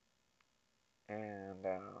 And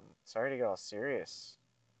sorry to get all serious,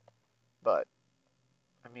 but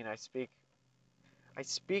I mean, I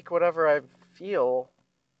speak whatever I feel,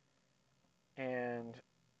 and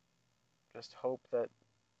just hope that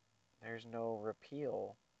there's no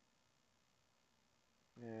repeal.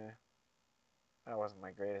 Yeah, that wasn't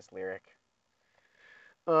my greatest lyric.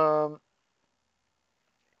 Um.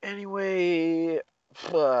 Anyway,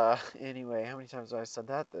 anyway, how many times have I said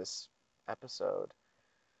that this episode?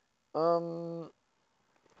 Um.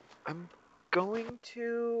 I'm going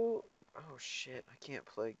to. Oh shit! I can't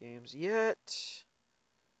play games yet,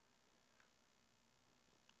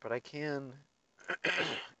 but I can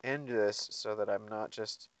end this so that I'm not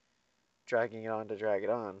just dragging it on to drag it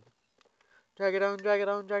on. Drag it on, drag it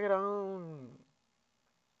on, drag it on.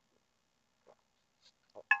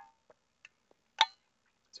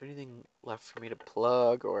 Is there anything left for me to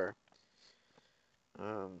plug or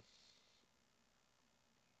um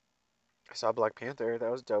I saw Black Panther, that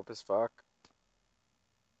was dope as fuck.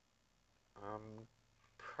 I'm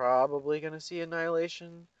probably gonna see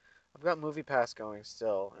Annihilation. I've got Movie Pass going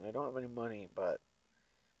still, and I don't have any money, but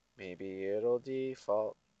maybe it'll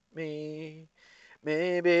default me.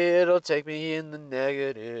 Maybe it'll take me in the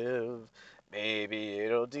negative. Maybe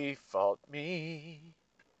it'll default me.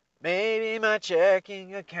 Maybe my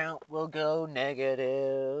checking account will go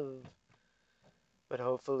negative. But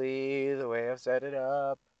hopefully, the way I've set it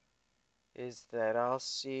up is that I'll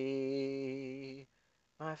see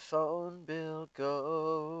my phone bill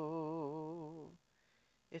go.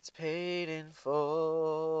 It's paid in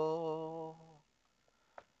full.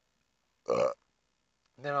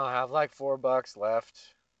 Then I'll have like $4 left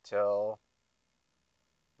till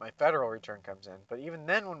my federal return comes in. But even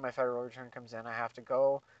then, when my federal return comes in, I have to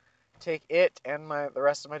go take it and the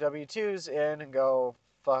rest of my W-2s in and go,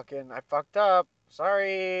 fucking, I fucked up.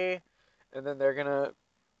 Sorry. And then they're gonna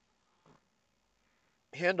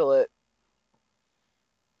handle it.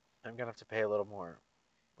 I'm gonna have to pay a little more,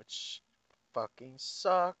 which fucking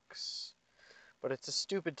sucks. But it's a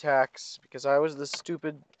stupid tax because I was the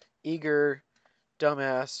stupid, eager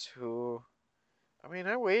dumbass who, I mean,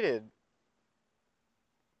 I waited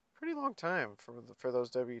a pretty long time for those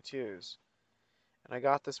W-2s. And I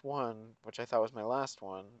got this one, which I thought was my last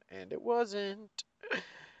one, and it wasn't.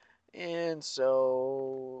 And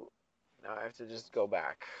so now I have to just go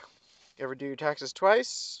back. You ever do your taxes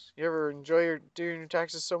twice? You ever enjoy doing your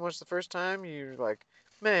taxes so much the first time you're like,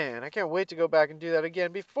 man, I can't wait to go back and do that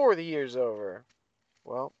again before the year's over.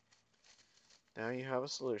 Well, now you have a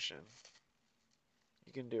solution.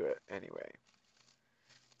 You can do it anyway.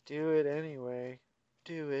 Do it anyway.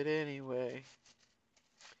 Do it anyway.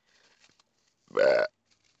 Bah.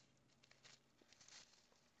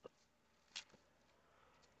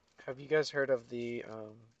 Have you guys heard of the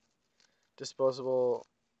disposable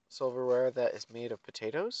silverware that is made of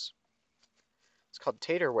potatoes? It's called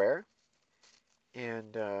taterware,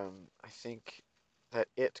 and I think that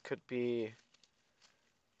it could be,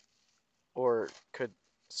 or could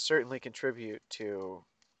certainly contribute to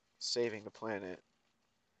saving the planet,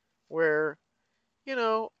 where,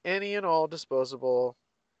 any and all disposable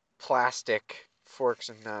plastic forks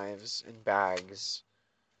and knives and bags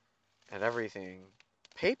and everything,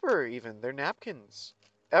 paper even, their napkins,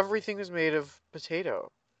 everything is made of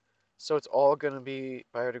potato. So it's all going to be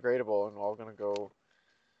biodegradable and all going to go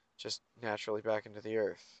just naturally back into the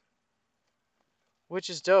earth,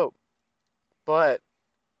 which is dope. But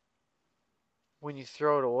when you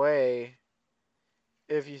throw it away,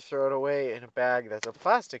 if you throw it away in a bag that's a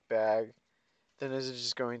plastic bag, then is it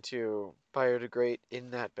just going to biodegrade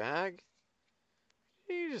in that bag?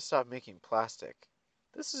 You just stop making plastic.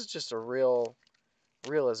 This is just a real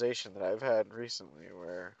realization that I've had recently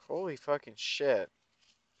where, holy fucking shit,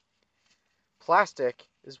 plastic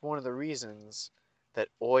is one of the reasons that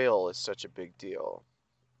oil is such a big deal.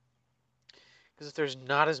 Because if there's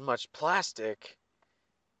not as much plastic,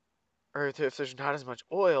 or if there's not as much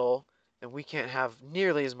oil, then we can't have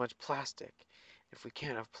nearly as much plastic. If we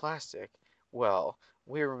can't have plastic, well,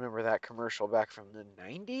 we remember that commercial back from the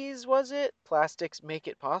 90s, was it? Plastics make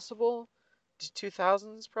it possible?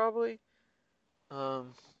 2000s, probably?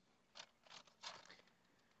 Um,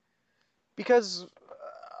 because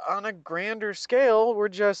on a grander scale, we're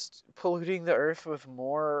just polluting the earth with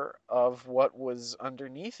more of what was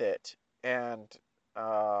underneath it. And,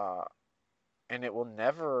 uh, and it will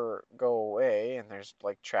never go away. And there's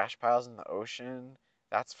like trash piles in the ocean.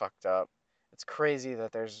 That's fucked up. It's crazy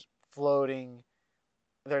that there's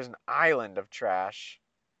an island of trash,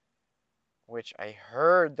 which I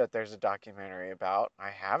heard that there's a documentary about. I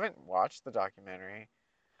haven't watched the documentary.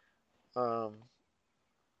 Um,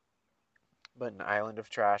 but an island of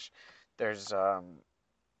trash. There's, I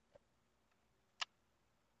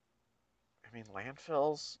mean,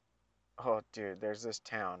 landfills. Oh, dude, there's this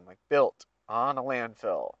town like built on a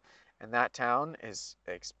landfill, and that town is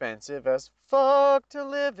expensive as fuck to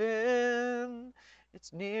live in.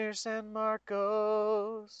 It's near San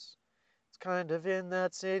Marcos. It's kind of in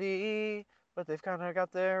that city, but they've kind of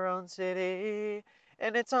got their own city,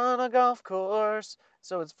 and it's on a golf course,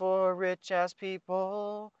 so it's for rich ass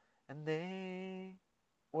people, and they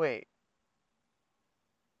wait.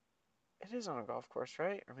 It is on a golf course,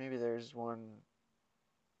 right? Or maybe there's one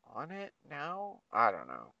on it now? I don't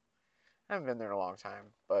know. I haven't been there in a long time,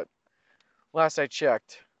 but last I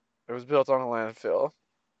checked, it was built on a landfill.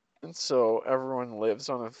 And so everyone lives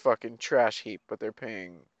on a fucking trash heap, but they're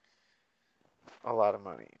paying a lot of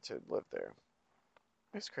money to live there.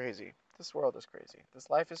 It's crazy. This world is crazy.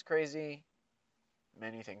 This life is crazy.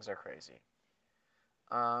 Many things are crazy.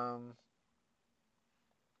 Um,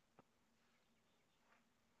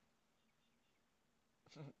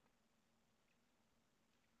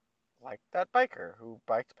 like that biker who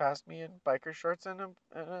biked past me in biker shorts and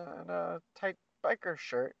a tight biker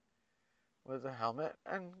shirt with a helmet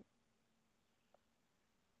and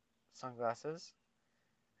sunglasses,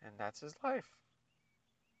 and that's his life.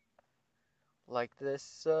 Like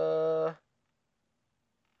this, oh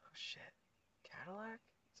shit, Cadillac?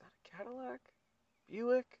 Is that a Cadillac?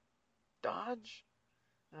 Buick? Dodge?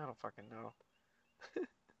 I don't fucking know.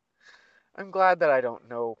 I'm glad that I don't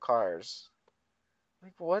know cars.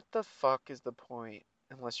 Like, what the fuck is the point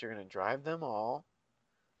unless you're gonna drive them all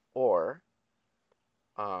or,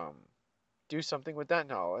 um, do something with that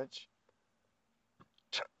knowledge?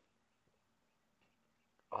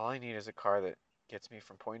 All I need is a car that gets me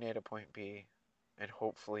from point A to point B and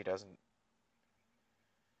hopefully doesn't,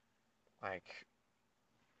 like,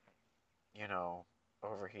 you know,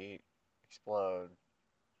 overheat, explode.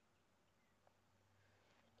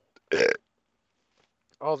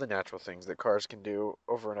 All the natural things that cars can do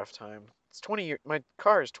over enough time. It's 20 years. My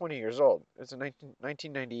car is 20 years old. It's a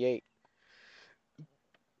 1998.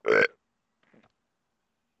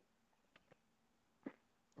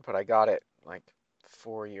 But I got it like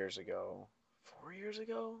 4 years ago. 4 years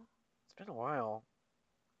ago? It's been a while.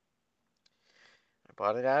 I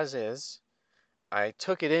bought it as is. I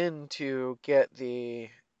took it in to get the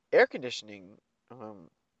air conditioning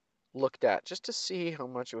looked at just to see how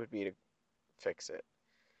much it would be to fix it.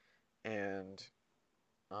 And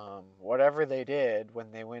whatever they did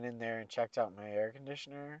when they went in there and checked out my air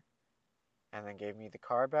conditioner and then gave me the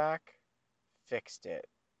car back, fixed it.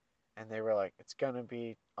 And they were like, it's going to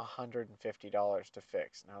be $150 to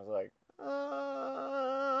fix. And I was like,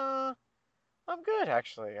 I'm good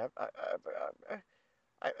actually.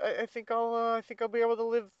 I think I'll be able to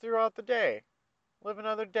live throughout the day. Live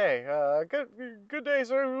another day. Good day,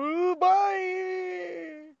 sir. Ooh,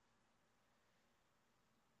 bye.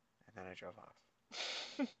 And then I drove off.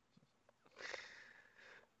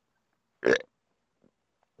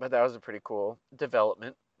 But that was a pretty cool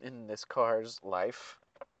development in this car's life.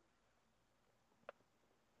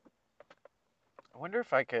 I wonder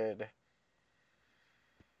if I could.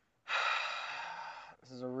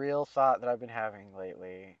 This is a real thought that I've been having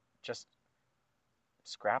lately. Just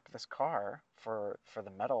scrap this car for the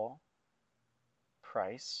metal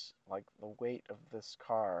price. Like the weight of this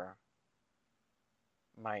car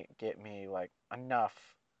might get me like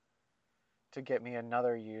enough to get me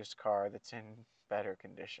another used car that's in better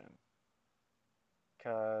condition.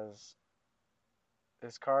 Cause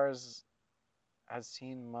this has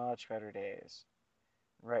seen much better days.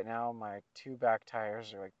 Right now my two back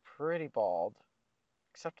tires are like pretty bald,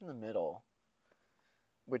 except in the middle,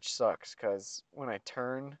 which sucks because when I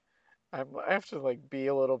turn, I have to like be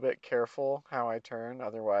a little bit careful how I turn,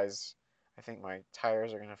 otherwise I think my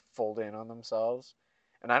tires are gonna fold in on themselves,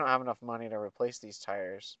 and I don't have enough money to replace these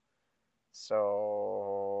tires. So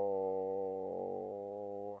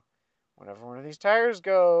whenever one of these tires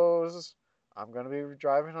goes, I'm gonna be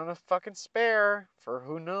driving on a fucking spare for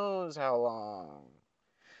who knows how long.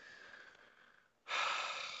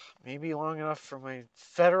 Maybe long enough for my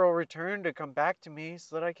federal return to come back to me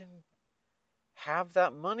so that I can have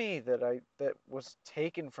that money that was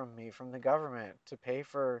taken from me from the government to pay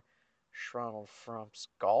for Ronald Trump's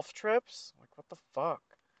golf trips. Like what the fuck?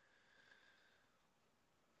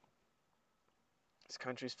 This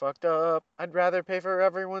country's fucked up. I'd rather pay for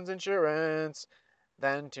everyone's insurance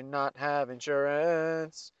than to not have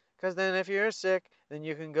insurance. Cause then if you're sick, then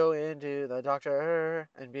you can go into the doctor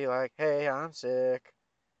and be like, hey, I'm sick.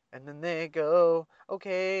 And then they go,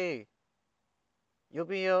 okay, you'll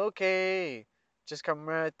be okay. Just come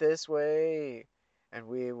right this way. And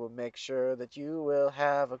we will make sure that you will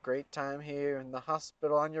have a great time here in the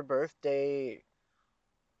hospital on your birthday.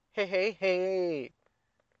 Hey, hey, hey.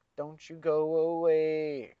 Don't you go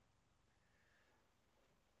away.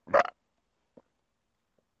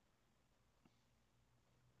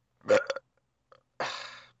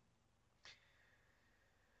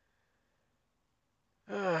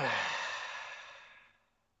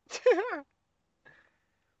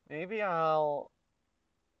 Maybe I'll.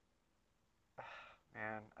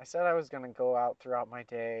 Man, I said I was going to go out throughout my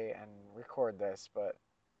day and record this, but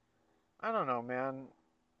I don't know, man.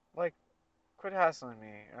 Like, quit hassling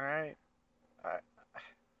me, alright? I,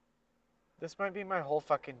 this might be my whole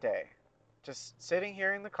fucking day. Just sitting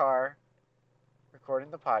here in the car,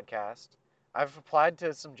 recording the podcast. I've applied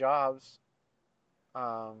to some jobs.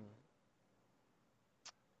 Um,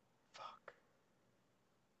 fuck.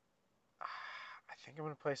 I think I'm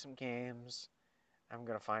gonna play some games. I'm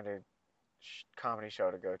gonna find a comedy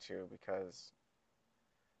show to go to because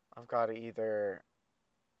I've got to either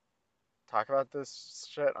talk about this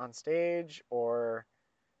shit on stage or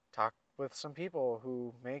talk with some people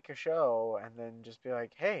who make a show and then just be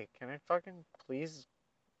like, hey, can I fucking please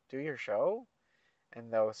do your show?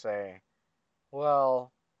 And they'll say,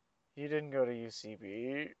 well, you didn't go to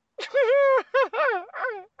UCB.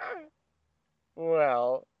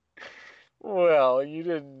 well, well, you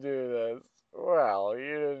didn't do this. Well,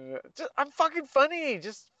 you didn't. I'm fucking funny.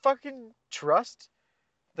 Just fucking trust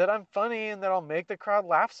that I'm funny and that I'll make the crowd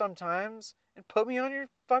laugh sometimes and put me on your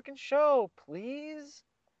fucking show, please.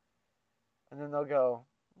 And then they'll go,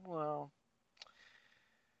 well,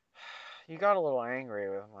 you got a little angry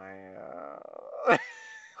with my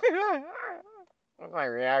with my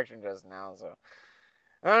reaction just now, so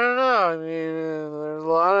I don't know. I mean, there's a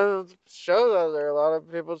lot of shows out there, a lot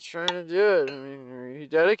of people trying to do it. I mean, are you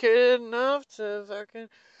dedicated enough to fucking?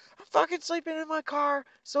 I'm fucking sleeping in my car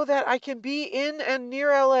so that I can be in and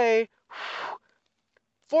near LA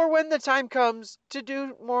for when the time comes to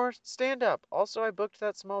do more stand up. Also, I booked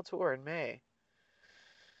that small tour in May.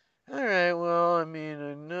 Alright, well, I mean,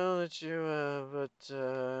 I know that you, but, I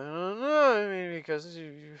don't know, I mean, because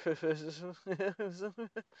you.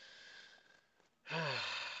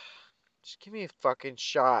 Just give me a fucking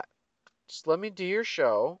shot. Just let me do your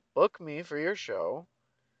show. Book me for your show.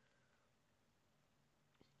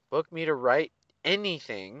 Book me to write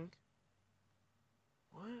anything.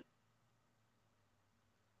 What?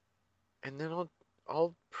 And then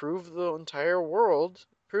I'll prove to the entire world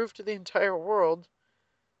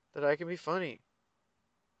that I can be funny.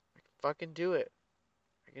 I can fucking do it.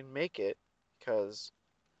 I can make it because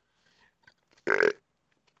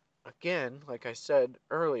again, like I said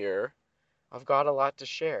earlier, I've got a lot to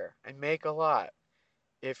share. I make a lot.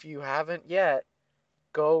 If you haven't yet,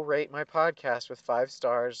 go rate my podcast with 5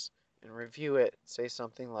 stars and review it. Say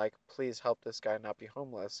something like, please help this guy not be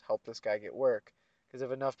homeless. Help this guy get work. Because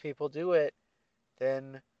if enough people do it,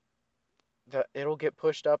 then it'll get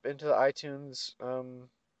pushed up into the iTunes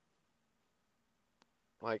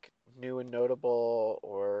like new and notable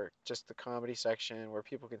or just the comedy section where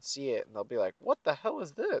people can see it and they'll be like, what the hell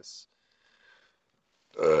is this?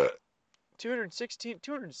 216,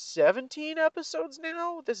 217 episodes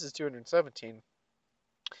now? This is 217.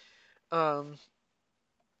 Um,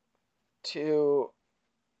 to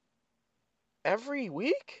every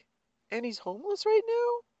week? And he's homeless right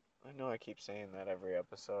now? I know I keep saying that every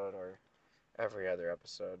episode or every other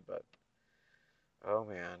episode, but oh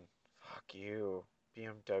man, fuck you.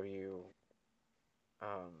 BMW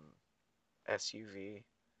um SUV.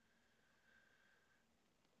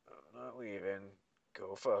 I'm not leaving.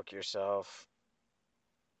 Go fuck yourself.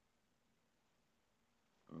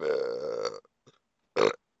 They're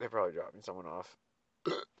probably dropping someone off.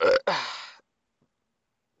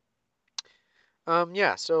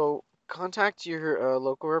 Yeah, so contact your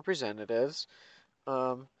local representatives.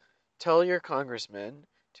 Um, tell your congressman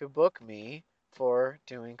to book me for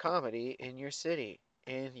doing comedy in your city,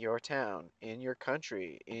 in your town, in your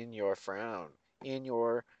country, in your frown, in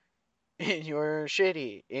your in your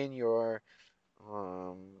shitty, in your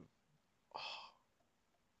um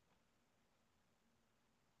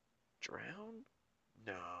drown?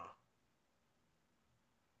 No.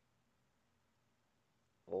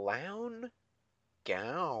 Lown?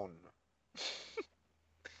 Gown.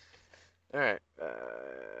 All right.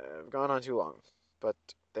 I've gone on too long, but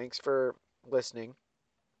thanks for listening.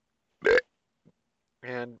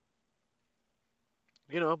 And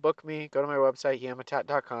book me. Go to my website,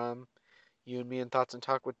 yamatat.com. You and me in Thoughts and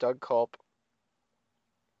Talk with Doug Culp.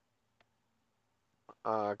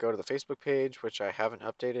 Go to the Facebook page, which I haven't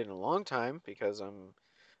updated in a long time because I'm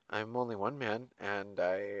only one man, and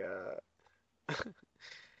I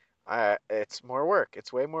it's more work.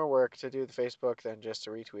 It's way more work to do the Facebook than just to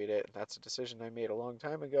retweet it. And that's a decision I made a long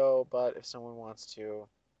time ago. But if someone wants to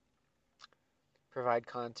provide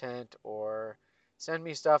content or send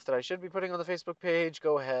me stuff that I should be putting on the Facebook page,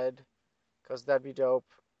 go ahead, because that'd be dope.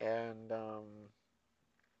 And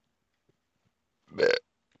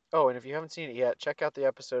oh, and if you haven't seen it yet, check out the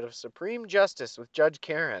episode of Supreme Justice with Judge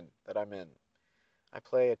Karen that I'm in. I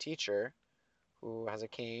play a teacher who has a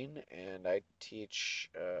cane, and I teach.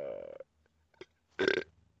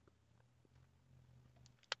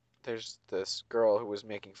 There's this girl who was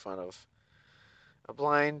making fun of a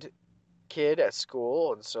blind kid at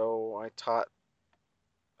school, and so I taught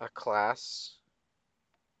a class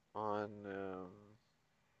on.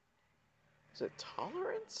 Is it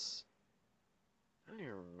tolerance? I don't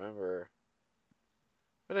even remember.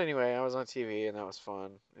 But anyway, I was on TV, and that was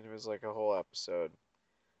fun, and it was like a whole episode.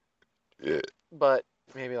 Yeah. But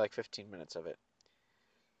maybe like 15 minutes of it.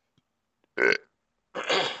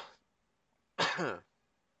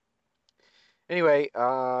 Anyway,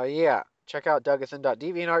 yeah. Check out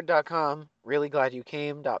dougathan.deviantart.com. Really glad you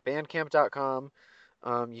came.bandcamp.com.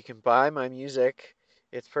 You can buy my music.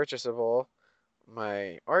 It's purchasable.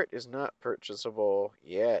 My art is not purchasable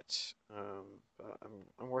yet. But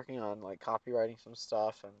I'm working on like copywriting some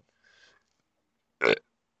stuff and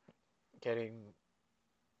getting.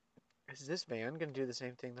 Is this van gonna do the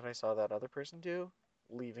same thing that I saw that other person do?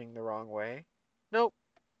 Leaving the wrong way? Nope.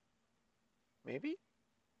 Maybe?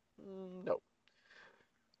 Nope.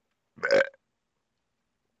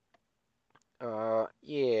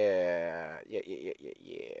 Yeah.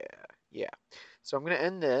 So I'm gonna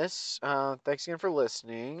end this. Thanks again for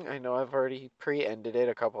listening. I know I've already pre-ended it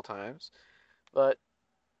a couple times, but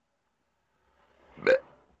I'm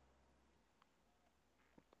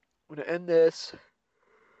gonna end this.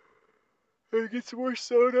 Get some more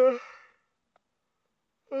soda.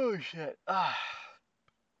 Oh shit.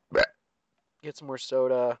 Get some more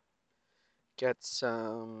soda. Get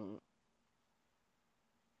some.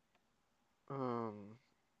 I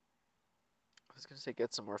was gonna say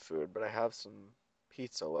get some more food, but I have some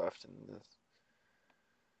pizza left in this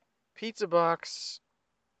pizza box.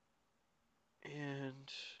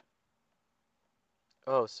 And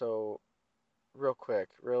oh, so real quick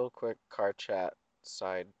car chat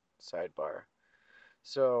sidebar.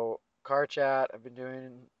 So car chat, I've been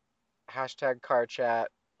doing hashtag car chat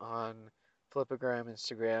on Flipagram,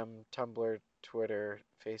 Instagram, Tumblr, Twitter,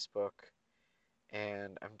 Facebook,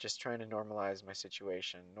 and I'm just trying to normalize my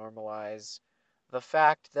situation. Normalize the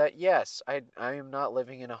fact that yes, I am not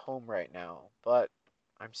living in a home right now, but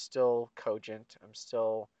I'm still cogent. I'm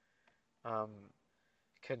still um,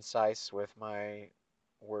 concise with my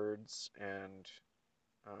words and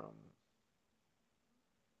um,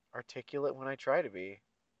 articulate when I try to be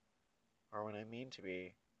or when I mean to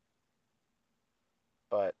be.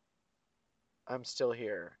 But I'm still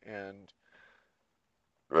here, and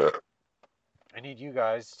I need you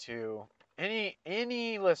guys to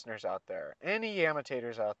any listeners out there, any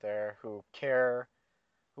yamitators out there who care,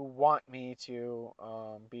 who want me to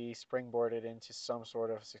be springboarded into some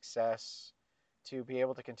sort of success, to be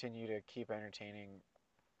able to continue to keep entertaining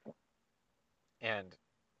and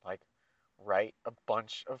like write a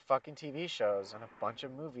bunch of fucking TV shows and a bunch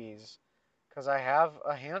of movies because I have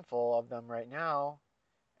a handful of them right now,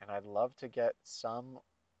 and I'd love to get some,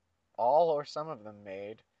 all or some of them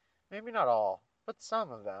made. Maybe not all, but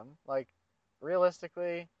some of them. Like,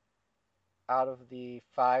 realistically, out of the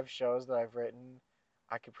 5 shows that I've written,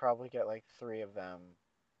 I could probably get like 3 of them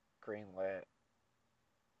greenlit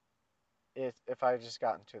if I just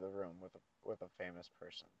got into the room with a famous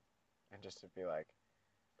person and just to be like,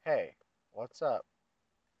 hey, what's up?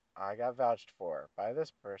 I got vouched for by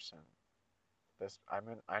this person.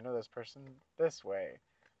 I know this person this way.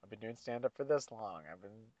 I've been doing stand up for this long. I've been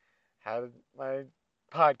had my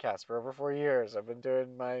podcast for over 4 years. I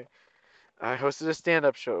hosted a stand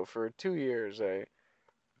up show for 2 years. I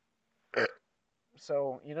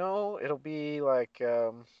so it'll be like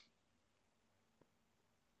it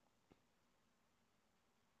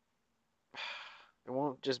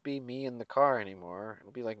won't just be me in the car anymore.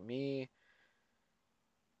 It'll be like me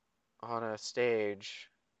on a stage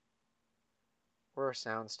or a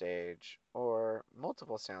sound stage or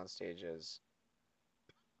multiple sound stages.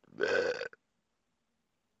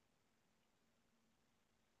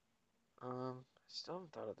 Still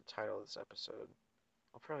haven't thought of the title of this episode.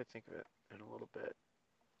 I'll probably think of it in a little bit.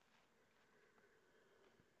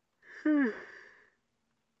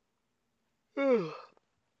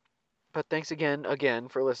 But thanks again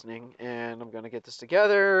for listening, and I'm gonna get this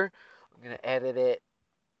together. I'm gonna edit it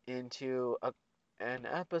into an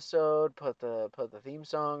episode. Put the theme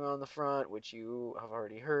song on the front, which you have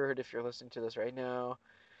already heard if you're listening to this right now.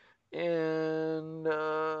 And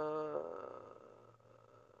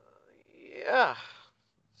yeah.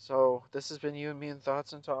 So this has been You and Me in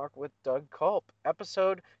Thoughts and Talk with Doug Culp,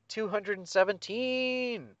 episode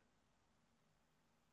 217.